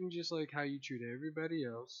 Treat me just like how you treat everybody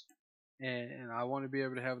else. And I want to be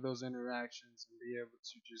able to have those interactions and be able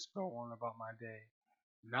to just go on about my day,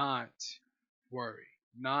 not worry,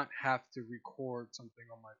 not have to record something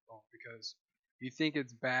on my phone, because you think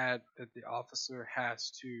it's bad that the officer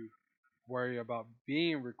has to worry about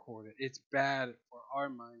being recorded. It's bad for our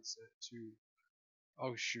mindset to,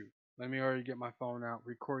 oh shoot, let me already get my phone out,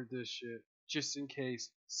 record this shit, just in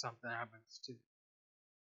case something happens to me.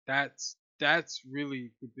 That's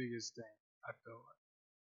really the biggest thing, I feel like.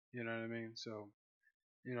 You know what I mean? So,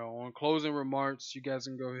 on closing remarks, you guys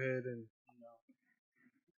can go ahead and,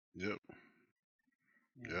 Yep.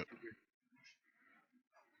 Yep. give your.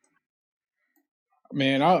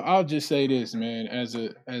 Man, I'll just say this, man. As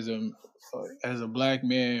a black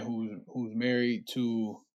man who's married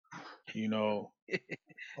to, you know, a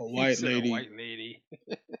He white said a lady. white lady.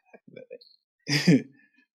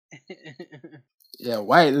 Yeah,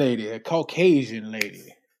 white lady, a Caucasian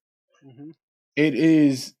lady. Hmm.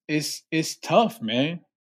 It's tough, man.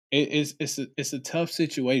 It's a tough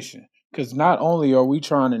situation because not only are we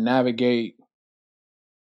trying to navigate,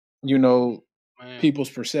 you know, Man. people's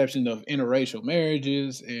perception of interracial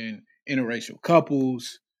marriages and interracial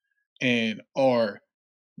couples, and or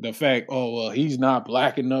the fact, oh well, he's not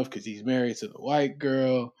black enough because he's married to the white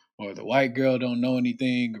girl, or the white girl don't know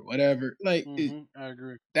anything, or whatever. Like I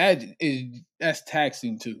agree. that's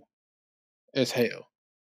taxing too, as hell.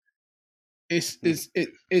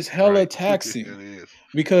 It's hella Right. taxing It is.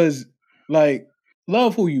 because like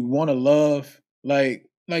love who you want to love, like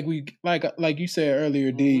you said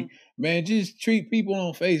earlier, Hmm. D, man, just treat people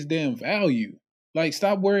on face damn value. Like,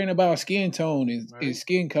 stop worrying about skin tone and Right.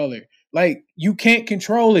 skin color. Like, you can't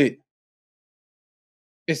control it.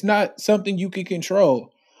 It's not something you can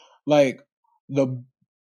control. Like, the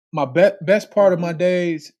best part of my Hmm.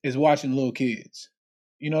 days is watching little kids.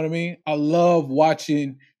 You know what I mean? I love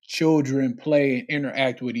watching children play and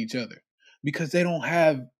interact with each other because they don't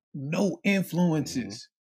have no Hmm. influences.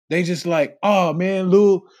 They just like, oh man,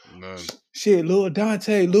 little None. shit, little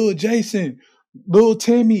Dante, little Jason, little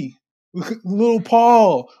Timmy, little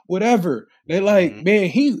Paul, whatever. They like, Hmm. man,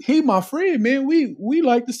 he my friend, man. We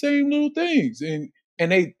like the same little things, and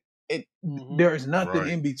they Mhm. There's nothing Right.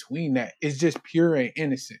 in between that. It's just pure and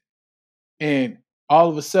innocent. And all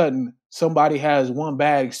of a sudden, somebody has one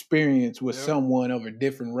bad experience with Yep. someone of a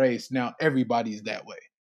different race. Now everybody's that way.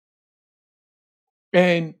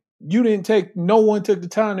 And you didn't take, no one took the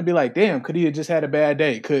time to be like, damn, could he have just had a bad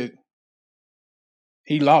day? Could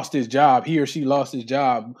he lost his job, he or she lost his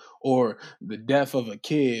job, or the death of a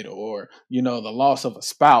kid, or, the loss of a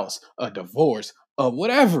spouse, a divorce,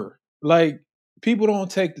 whatever. Like, people don't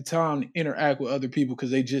take the time to interact with other people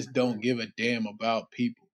because they just don't Right. give a damn about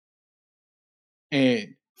people.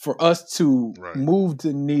 And for us to Right. move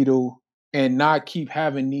the needle and not keep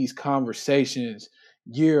having these conversations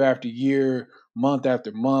year after year, month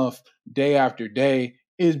after month, day after day,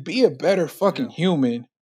 is be a better fucking Yeah. human.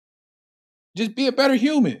 Just be a better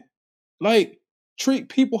human. Like, treat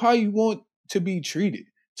people how you want to be treated.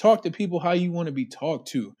 Talk to people how you want to be talked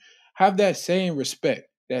to. Have that same respect,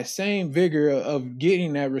 that same vigor of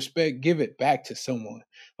getting that respect, give it back to someone.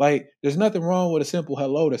 Like, there's nothing wrong with a simple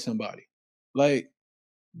hello to somebody. Like,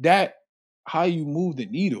 that, how you move the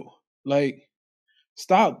needle. Like,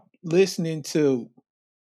 stop listening to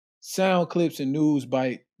sound clips and news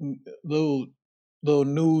bite, little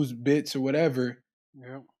news bits or whatever,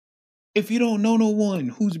 Yep. if you don't know no one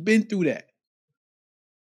who's been through that.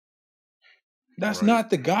 That's Right. not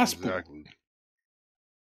the gospel. Exactly.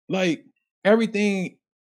 Like, everything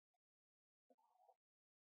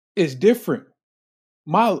is different.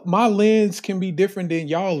 My lens can be different than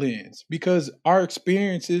y'all lens because our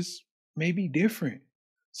experiences may be different.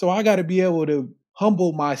 So I got to be able to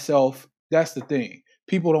humble myself. That's the thing.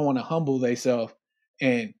 People don't want to humble themselves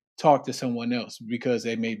and talk to someone else because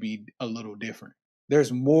they may be a little different.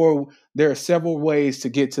 There's more. There are several ways to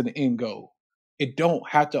get to the end goal. It don't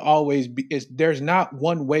have to always be. There's not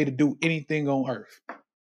one way to do anything on earth.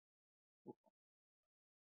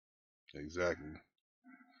 Exactly.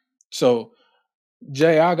 So,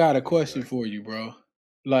 Jay, I got a question Exactly. for you, bro.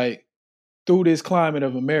 Like, through this climate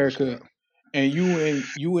of What's America, that? and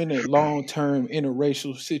you in a long term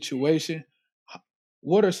interracial situation,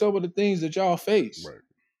 what are some of the things that y'all face? Right.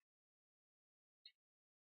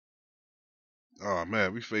 Oh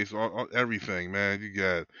man, we face everything, man. You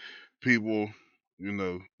got people,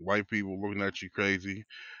 white people looking at you crazy,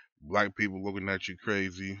 black people looking at you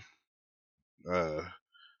crazy, uh,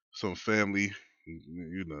 some family,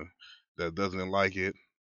 that doesn't like it.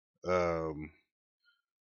 Um,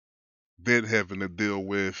 then having to deal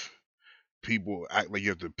with people act like you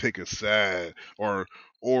have to pick a side, or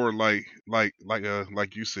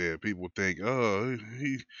like you said, people think, oh,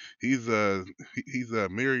 he's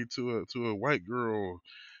married to a white girl.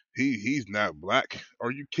 He's not black.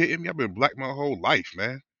 Are you kidding me? I've been black my whole life,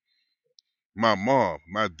 man. My mom,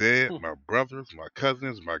 my dad, Hmm. my brothers, my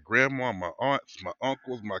cousins, my grandma, my aunts, my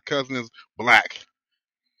uncles, my cousins, black.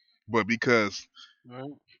 But because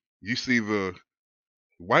Right. you see the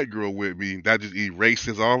white girl with me, that just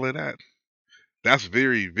erases all of that. That's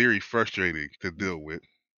very, very frustrating to deal with.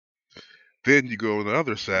 Then you go on the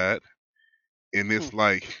other side, and Hmm. it's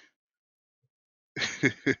like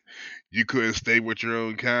you couldn't stay with your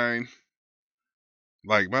own kind,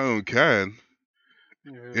 like my own kind.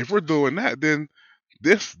 Yeah. If we're doing that, then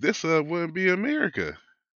this wouldn't be America.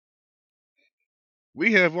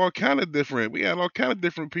 We have all kind of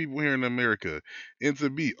different people here in America. And to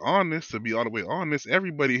be honest, to be all the way honest,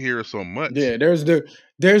 everybody here is so much. Yeah, there's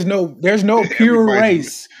no pure Everybody's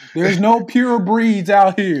race. There's no pure breeds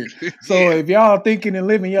out here. So yeah, if y'all thinking and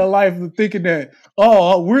living your life thinking that,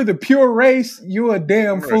 oh, we're the pure race, you're a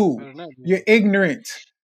damn right, fool. Better not be. You're ignorant.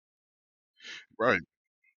 right.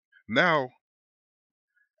 Now,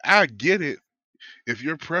 I get it. If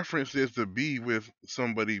your preference is to be with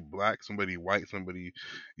somebody black, somebody white, somebody,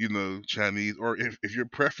 Chinese, or if your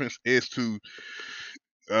preference is to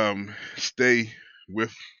stay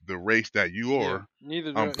with the race that you Yeah. are,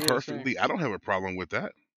 Neither do I'm I. Yeah. Same. perfectly I don't have a problem with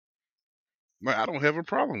that. Like, I don't have a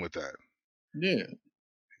problem with that. Yeah.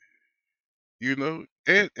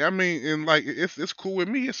 And I mean, and like it's cool with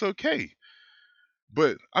me, it's okay.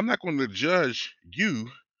 But I'm not going to judge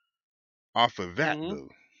you off of that Mhm. though,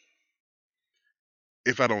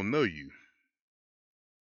 if I don't know you.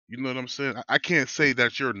 You know what I'm saying? I can't say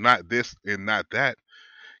that you're not this and not that,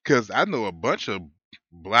 because I know a bunch of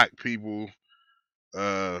black people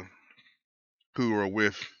uh, who are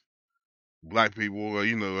with black people.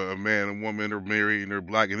 A man and woman are married and they're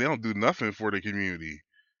black, and they don't do nothing for the community.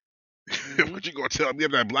 Mhm. What you gonna tell me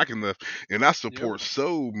I'm not black enough? And I Yep. support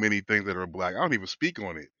so many things that are black. I don't even speak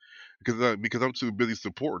on it because I'm too busy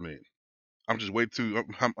supporting it. I'm just way too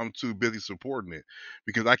I'm too busy supporting it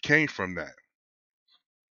because I came from that,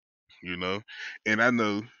 you know, and I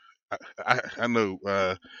know. I know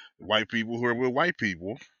white people who are with white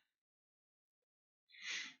people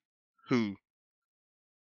who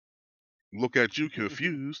look at you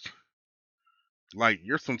confused, like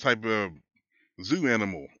you're some type of zoo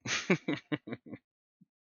animal.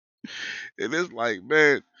 And it's like,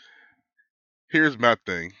 man, here's my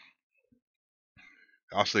thing.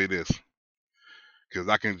 I'll say this because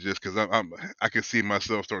I can just because I can see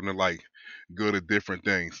myself starting to like go to different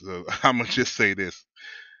things. So I'm gonna just say this: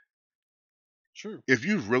 True. if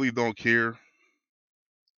you really don't care,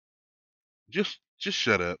 just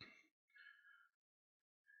shut up.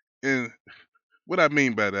 And what I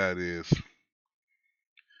mean by that is,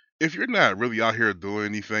 if you're not really out here doing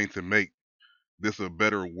anything to make this a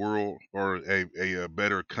better world or a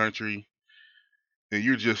better country, and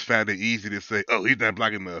you just find it easy to say, "Oh, he's not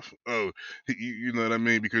black enough." Oh, you know what I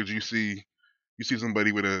mean? Because you see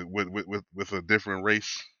somebody with a with a different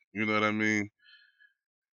race. You know what I mean?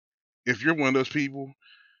 If you're one of those people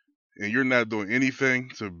and you're not doing anything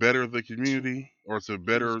to better the community or to Please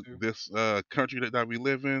better do. this country that we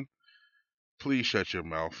live in, please shut your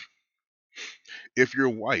mouth. If you're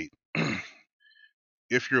white,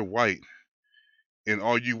 if you're white and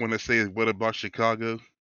all you want to say is "What about Chicago?"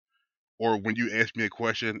 or when you ask me a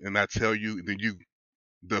question and I tell you, then you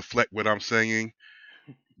deflect what I'm saying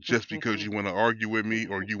just because you want to argue with me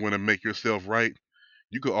or you want to make yourself right,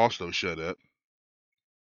 you could also shut up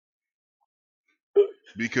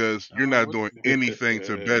because you're not What? doing anything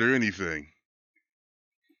to better anything.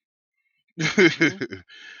 Hmm.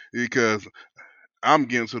 Because I'm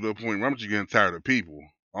getting to the point where I'm just getting tired of people.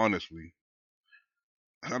 Honestly,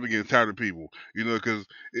 I'm getting tired of people. You know, because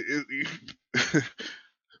a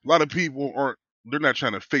lot of people aren't. They're not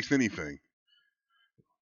trying to fix anything.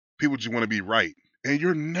 People just want to be right. And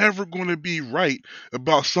you're never going to be right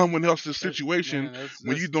about someone else's That's situation man. That's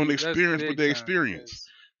when you that's don't deep. That's experience what big they time. experience. It's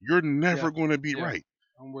You're yeah, never going to be yeah. right.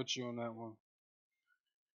 I'm with you on that one.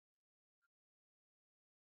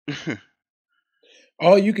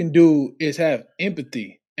 All you can do is have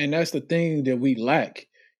empathy, and that's the thing that we lack.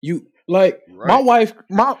 You like Right.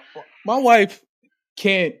 my wife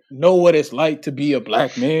can't know what it's like to be a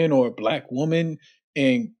black man or a black woman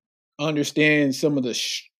and understand some of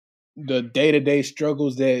the day-to-day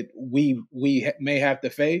struggles that may have to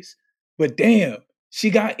face. But damn, she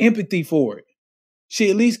got empathy for it. She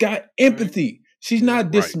at least got Right. empathy. She's Yeah. not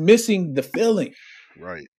Right. dismissing the feeling.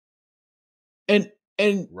 Right. And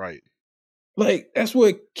Right. like that's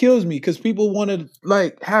what kills me because people want to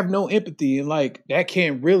like have no empathy and like that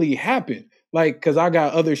can't really happen. Like, because I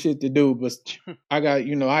got other shit to do, but I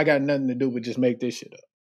got nothing to do but just make this shit up.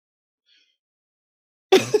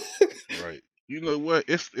 Right. You know what?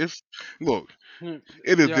 It's look, Hmm.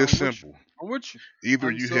 it is Yeah. this I'm with you. simple. I'm with you. Either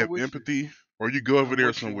I'm you so have with you. empathy or you go over I'm there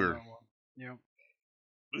with you on somewhere. that one. Yeah.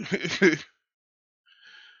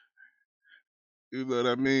 You know what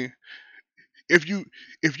I mean? If you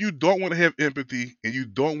if you don't want to have empathy and you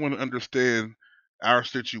don't want to understand our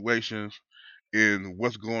situations and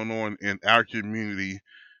what's going on in our community,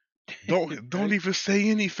 don't Okay. even say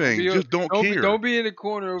Don't anything. be Just don't care. don't be in the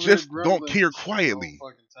corner over there Just don't grumbling care and shit the whole quietly.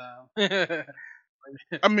 fucking time.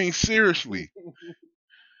 I mean, seriously.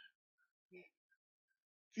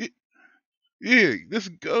 Y- Yeah,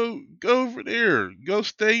 just go over there. Go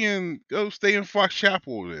stay in Fox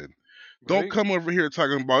Chapel then. Don't Right? come over here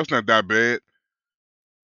talking about it's not that bad.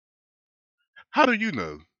 How do you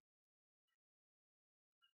know?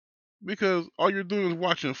 Because all you're doing is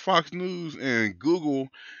watching Fox News and Google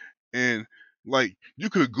and like you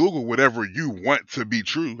could Google whatever you want to be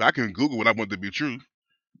true. I can Google what I want to be true.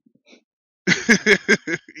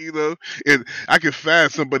 You know, and I can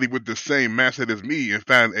find somebody with the same mindset as me and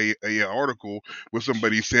find a article with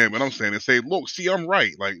somebody saying what I'm saying and say, look, see, I'm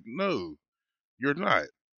right. Like, no, you're not.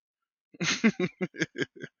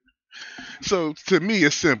 So to me,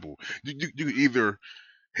 it's simple. You either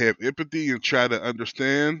have empathy and try to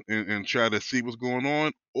understand and try to see what's going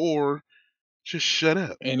on, or just shut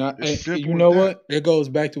up. It's You simple as know that. what? It goes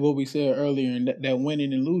back to what we said earlier and that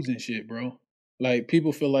winning and losing shit, bro. Like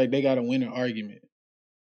people feel like they got to win an argument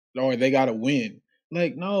or they got to win.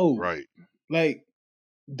 Like no, Right, like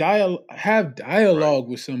have right, dialogue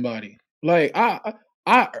with somebody. Like I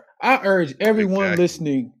I urge everyone exactly.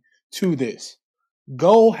 listening to this.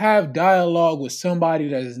 Go have dialogue with somebody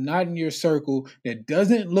that is not in your circle that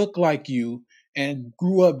doesn't look like you and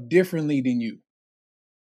grew up differently than you.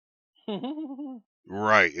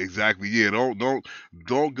 Right, exactly. Yeah,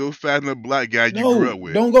 don't go find a black guy you grew No, up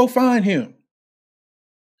with. don't go find him.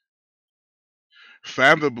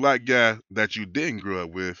 Find the black guy that you didn't grow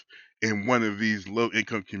up with in one of these low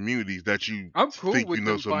income communities that you I'm cool think you with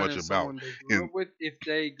know them so much finding about, someone they grew and up with if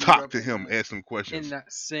they grew talk up to him, ask him in questions.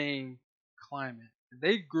 that same climate. If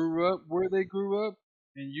they grew up where they grew up,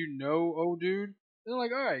 and you know, old dude, they're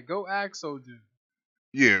like, all right, go ask old dude.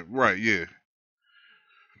 Yeah, right, yeah.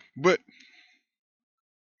 But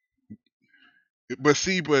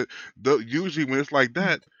see, usually when it's like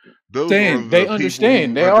that, those are Saying they the people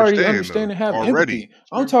understand. who They already understand though understand and have already empathy.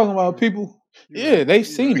 I'm True, talking about true. people, You're right. yeah, they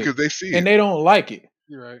You're right. seen because it they see and it. they don't like it.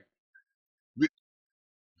 You're right. Be-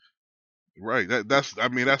 Right. That's I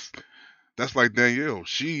mean that's like Danielle.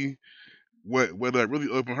 What that really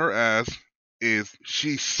opened her eyes is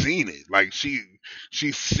she's seen it. Like she's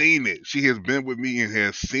seen it. She has been with me and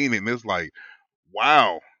has seen it. And it's like,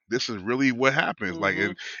 wow, this is really what happens. Like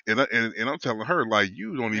Mm-hmm. and I'm telling her like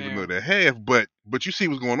you don't even know Damn. the half, but you see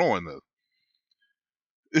what's going on though.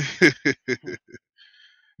 Hmm.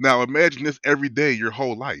 Now imagine this every day your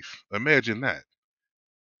whole life. Imagine that.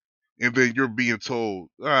 And then you're being told,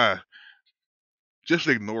 just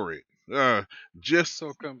ignore it. Just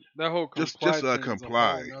That whole just comply thing is a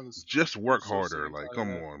whole comply. nother story. Just I'm work so sick harder. and Like tired of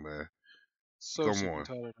come that. on, man. So Come sick and on.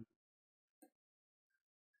 tired of it.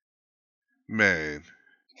 Man.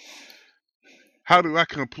 How do I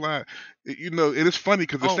comply? It is funny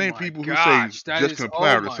because the Oh same my people who say gosh, that just is.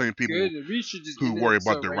 comply Oh are the my same people goodness. We should just who end the worry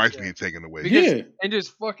about episode their right rights there being taken away. because Yeah. and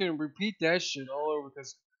just fucking repeat that shit all over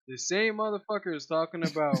because the same motherfucker is talking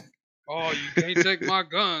about, oh, you can't take my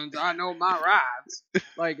guns. I know my rights.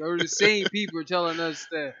 Like, or the same people are telling us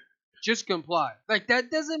that just comply. Like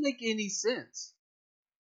that doesn't make any sense.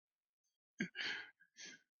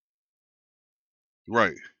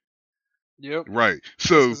 Right. Yep, Right.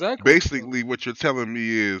 that's So exactly what they're telling basically what you're telling me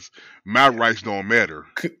is my rights don't matter,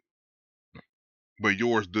 but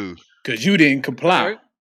yours do. Because you didn't me. comply. Right,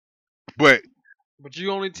 But but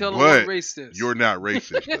you only telling one but race this. you're not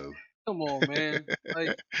racist though. Come on, man.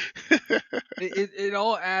 Like it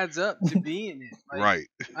all adds up to being it. Like Right.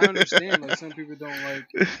 I understand like some people don't like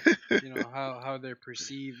how they're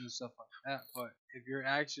perceived and stuff like that, but if your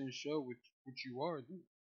actions show what you are, then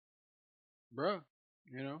bruh,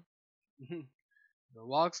 you know, it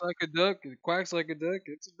walks like a duck, it quacks like a duck,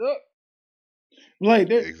 it's a duck. Like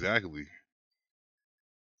that, Exactly.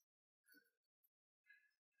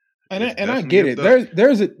 and It's I definitely get a it. duck.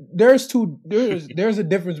 There's a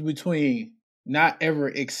difference between not ever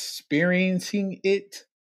experiencing it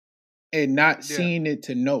and not Yeah, seeing it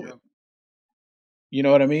to know it. yep, You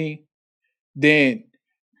know what I mean?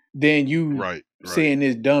 Then you Right. Right. saying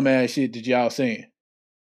this dumbass shit that y'all saying.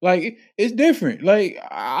 Like it's different. Like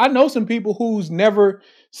I know some people who's never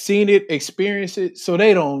seen it, experienced it, so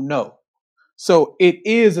they don't know. So it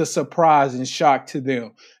is a surprise and shock to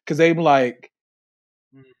them because they be like,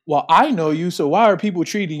 mm, "Well, I know yep, you, so why are people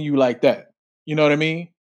treating you like that?" You know what I mean?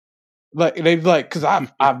 Like they like because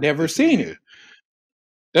I've never seen Yeah. it.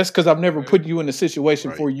 That's because I've never right. put you in a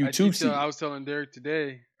situation Right. for you to I see was telling Derek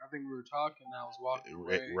today. I think we were talking. I was walking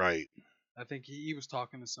away. Right. I think he was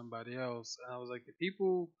talking to somebody else. And I was like, the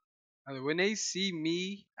people, I mean, when they see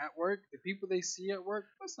me at work, the people they see at work,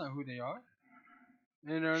 that's not who they are.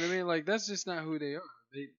 You know what I mean? Like, that's just not who they are.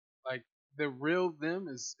 They like the real them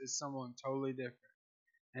is someone totally different.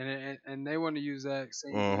 And they want to use that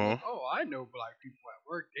same Uh thing like, huh. oh, I know black people at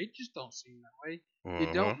work. They just don't seem that way. You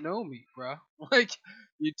Uh huh. don't know me, bro. Like,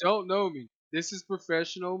 you don't know me. This is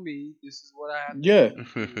professional me. This is what I have to yeah.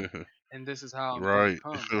 fucking do, and this is how I'm gonna Right.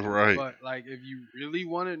 come. Right. But like, if you really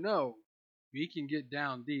want to know, we can get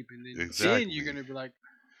down deep, and then you're Exactly. gonna be like,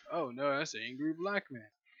 oh no, that's an angry black man.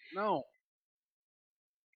 No.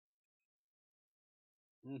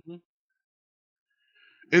 Hmm.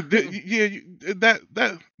 Yeah,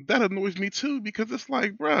 that annoys me too because it's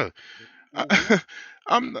like, bruh, Hmm.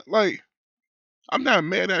 I'm not, like, I'm not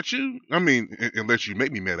mad at you. I mean, unless you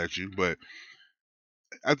make me mad at you, but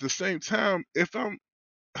at the same time,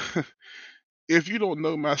 if you don't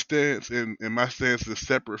know my stance and my stance is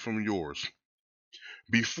separate from yours,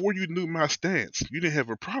 before you knew my stance, you didn't have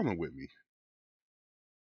a problem with me.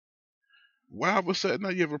 Why all of a sudden now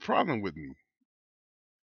you have a problem with me?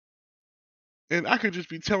 And I could just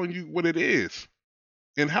be telling you what it is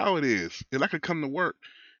and how it is, and I could come to work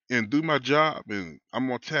and do my job, and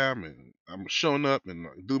I'm on time, and I'm showing up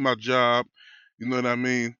and do my job. You know what I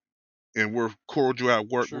mean? And we're cordial at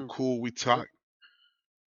work. We're True. cool. We Yep. talk,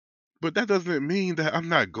 but that doesn't mean that I'm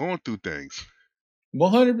not going through things.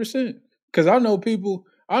 100%. Because I know people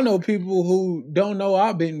who don't know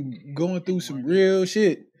I've been going through Oh my some god. real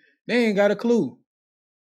shit. They ain't got a clue.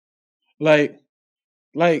 Like,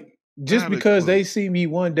 like just Not a because clue. they see me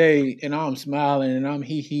one day and I'm smiling and I'm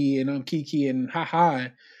hee hee and I'm kiki and ha ha,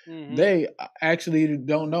 Mm-hmm. they actually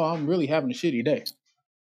don't know I'm really having a shitty day.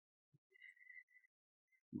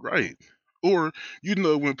 Right. Or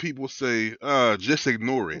when people say, just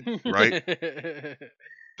ignore it, right?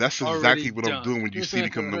 That's Already exactly what I'm done. doing when you see me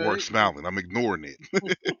coming to work Right? smiling. I'm ignoring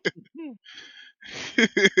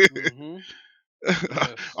Mm-hmm. it.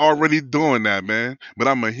 Yes. Already doing that, man. But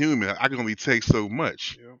I'm a human. I can only take so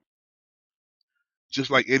much. Yep. Just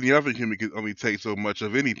like any other human can only take so much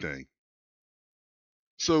of anything.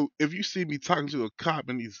 So if you see me talking to a cop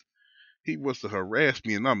and he wants to harass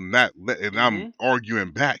me and I'm Mm-hmm.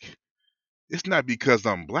 arguing back, it's not because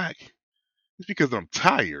I'm black. It's because I'm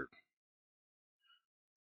tired.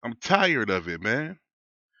 I'm tired of it, man.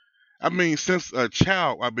 I mean, since a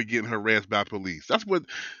child, I've been getting harassed by police. That's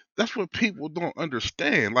what people don't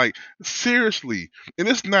understand. Like seriously, and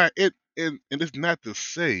it's not it, and it's not to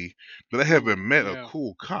say that I haven't met a Yeah.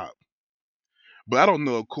 cool cop, but I don't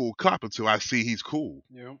know a cool cop until I see he's cool.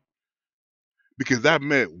 Yep. Because I've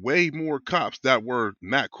met way more cops that were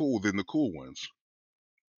not cool than the cool ones.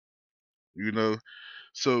 You know,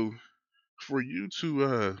 so for you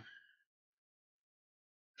to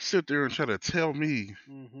sit there and try to tell me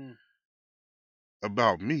Mm-hmm.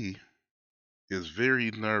 about me is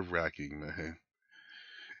very nerve wracking, man.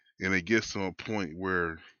 And it gets to a point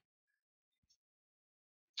where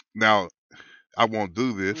now I won't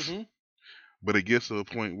do this, Mm-hmm. but it gets to a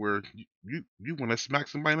point where you want to smack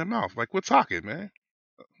somebody in the mouth. Like, we're talking, man.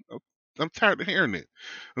 I'm I'm tired of hearing it.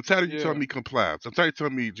 I'm tired of you Yeah. telling me comply. I'm tired of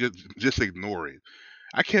telling me just ignore it.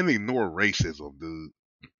 I can't ignore racism, dude.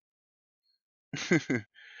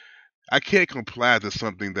 I can't comply to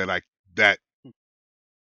something that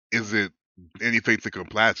isn't anything to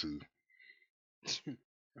comply to.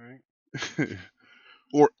 Right.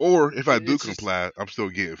 or if I do It's just. comply, I'm still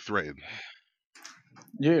getting threatened.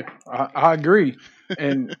 Yeah, I agree.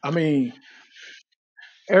 And I mean,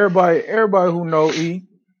 everybody who know E,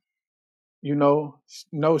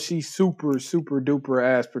 know she's super, super duper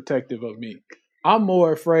ass protective of me. I'm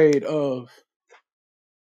more afraid of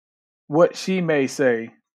what she may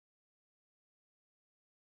say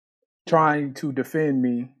Mm-hmm. trying to defend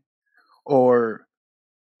me, or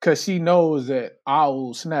because she knows that I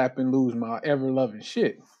will snap and lose my ever loving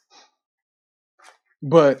shit.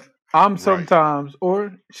 But I'm Right. sometimes,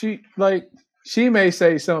 or she may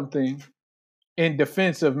say something in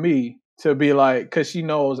defense of me to be like, because she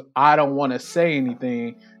knows I don't want to say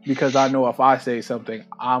anything because I know if I say something,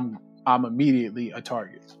 I'm immediately a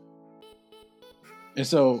target. And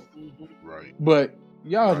so, Mm-hmm. Right. but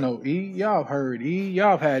y'all Right. know E, y'all heard E,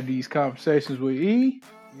 y'all have had these conversations with E.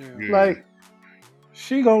 Yeah. Yeah. Like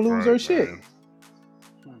she gonna lose her Right, shit. man.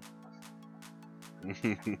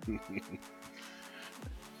 Hmm.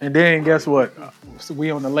 And then guess Right. what? So we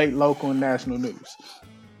on the late local and national news.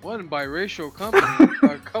 One biracial company,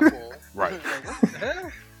 a couple. Right. Like what the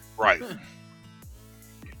hell? Right.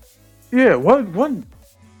 Yeah, one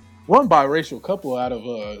biracial couple out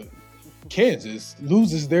of Kansas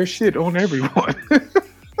loses their shit on everyone.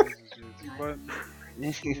 Jesus, Jesus. But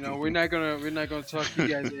we're not gonna talk you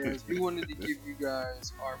guys ears. We wanted to give you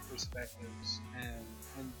guys our perspectives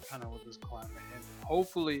and kind of with this climate, and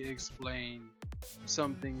hopefully explain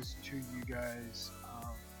some things to you guys.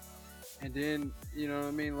 And then what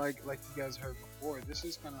I mean, like you guys heard before, this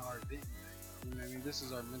is kind of our venting thing. You know what I mean? This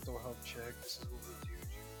is our mental health check. This is what we do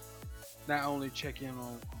to not only check in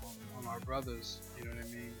on our brothers. You know what I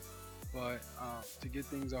mean? But to get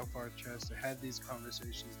things off our chest, to have these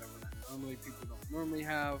conversations that we're not normally people don't normally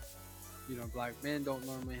have, black men don't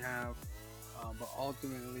normally have. But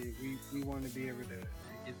ultimately, we want to be able to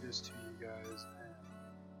get this to you guys, and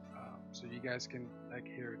so you guys can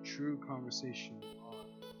hear a true conversation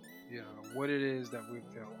on what it is that we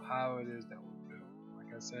feel, how it is that we feel.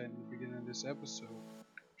 Like I said in the beginning of this episode,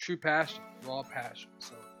 true passion, raw passion.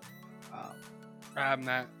 So um, I'm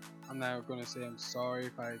not I'm not gonna say I'm sorry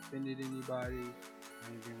if I offended anybody or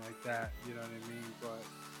anything like that. You know what I mean? But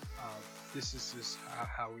this is just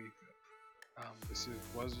how we feel.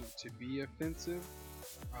 Wasn't to be offensive.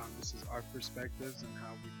 This is our perspectives and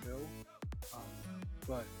how we feel.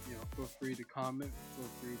 But feel free to comment. Feel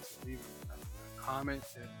free to leave a comment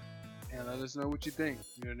and let us know what you think.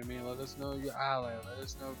 You know what I mean? Let us know your ally. Let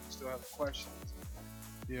us know if you still have questions.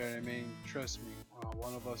 You know what I mean? Trust me,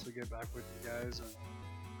 one of us will get back with you guys and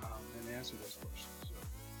answer those questions. So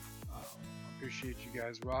I appreciate you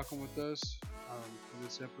guys rocking with us for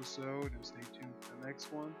this episode, and stay tuned for the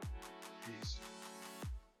next one. Peace.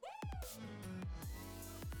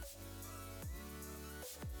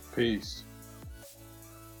 Peace.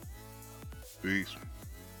 Peace.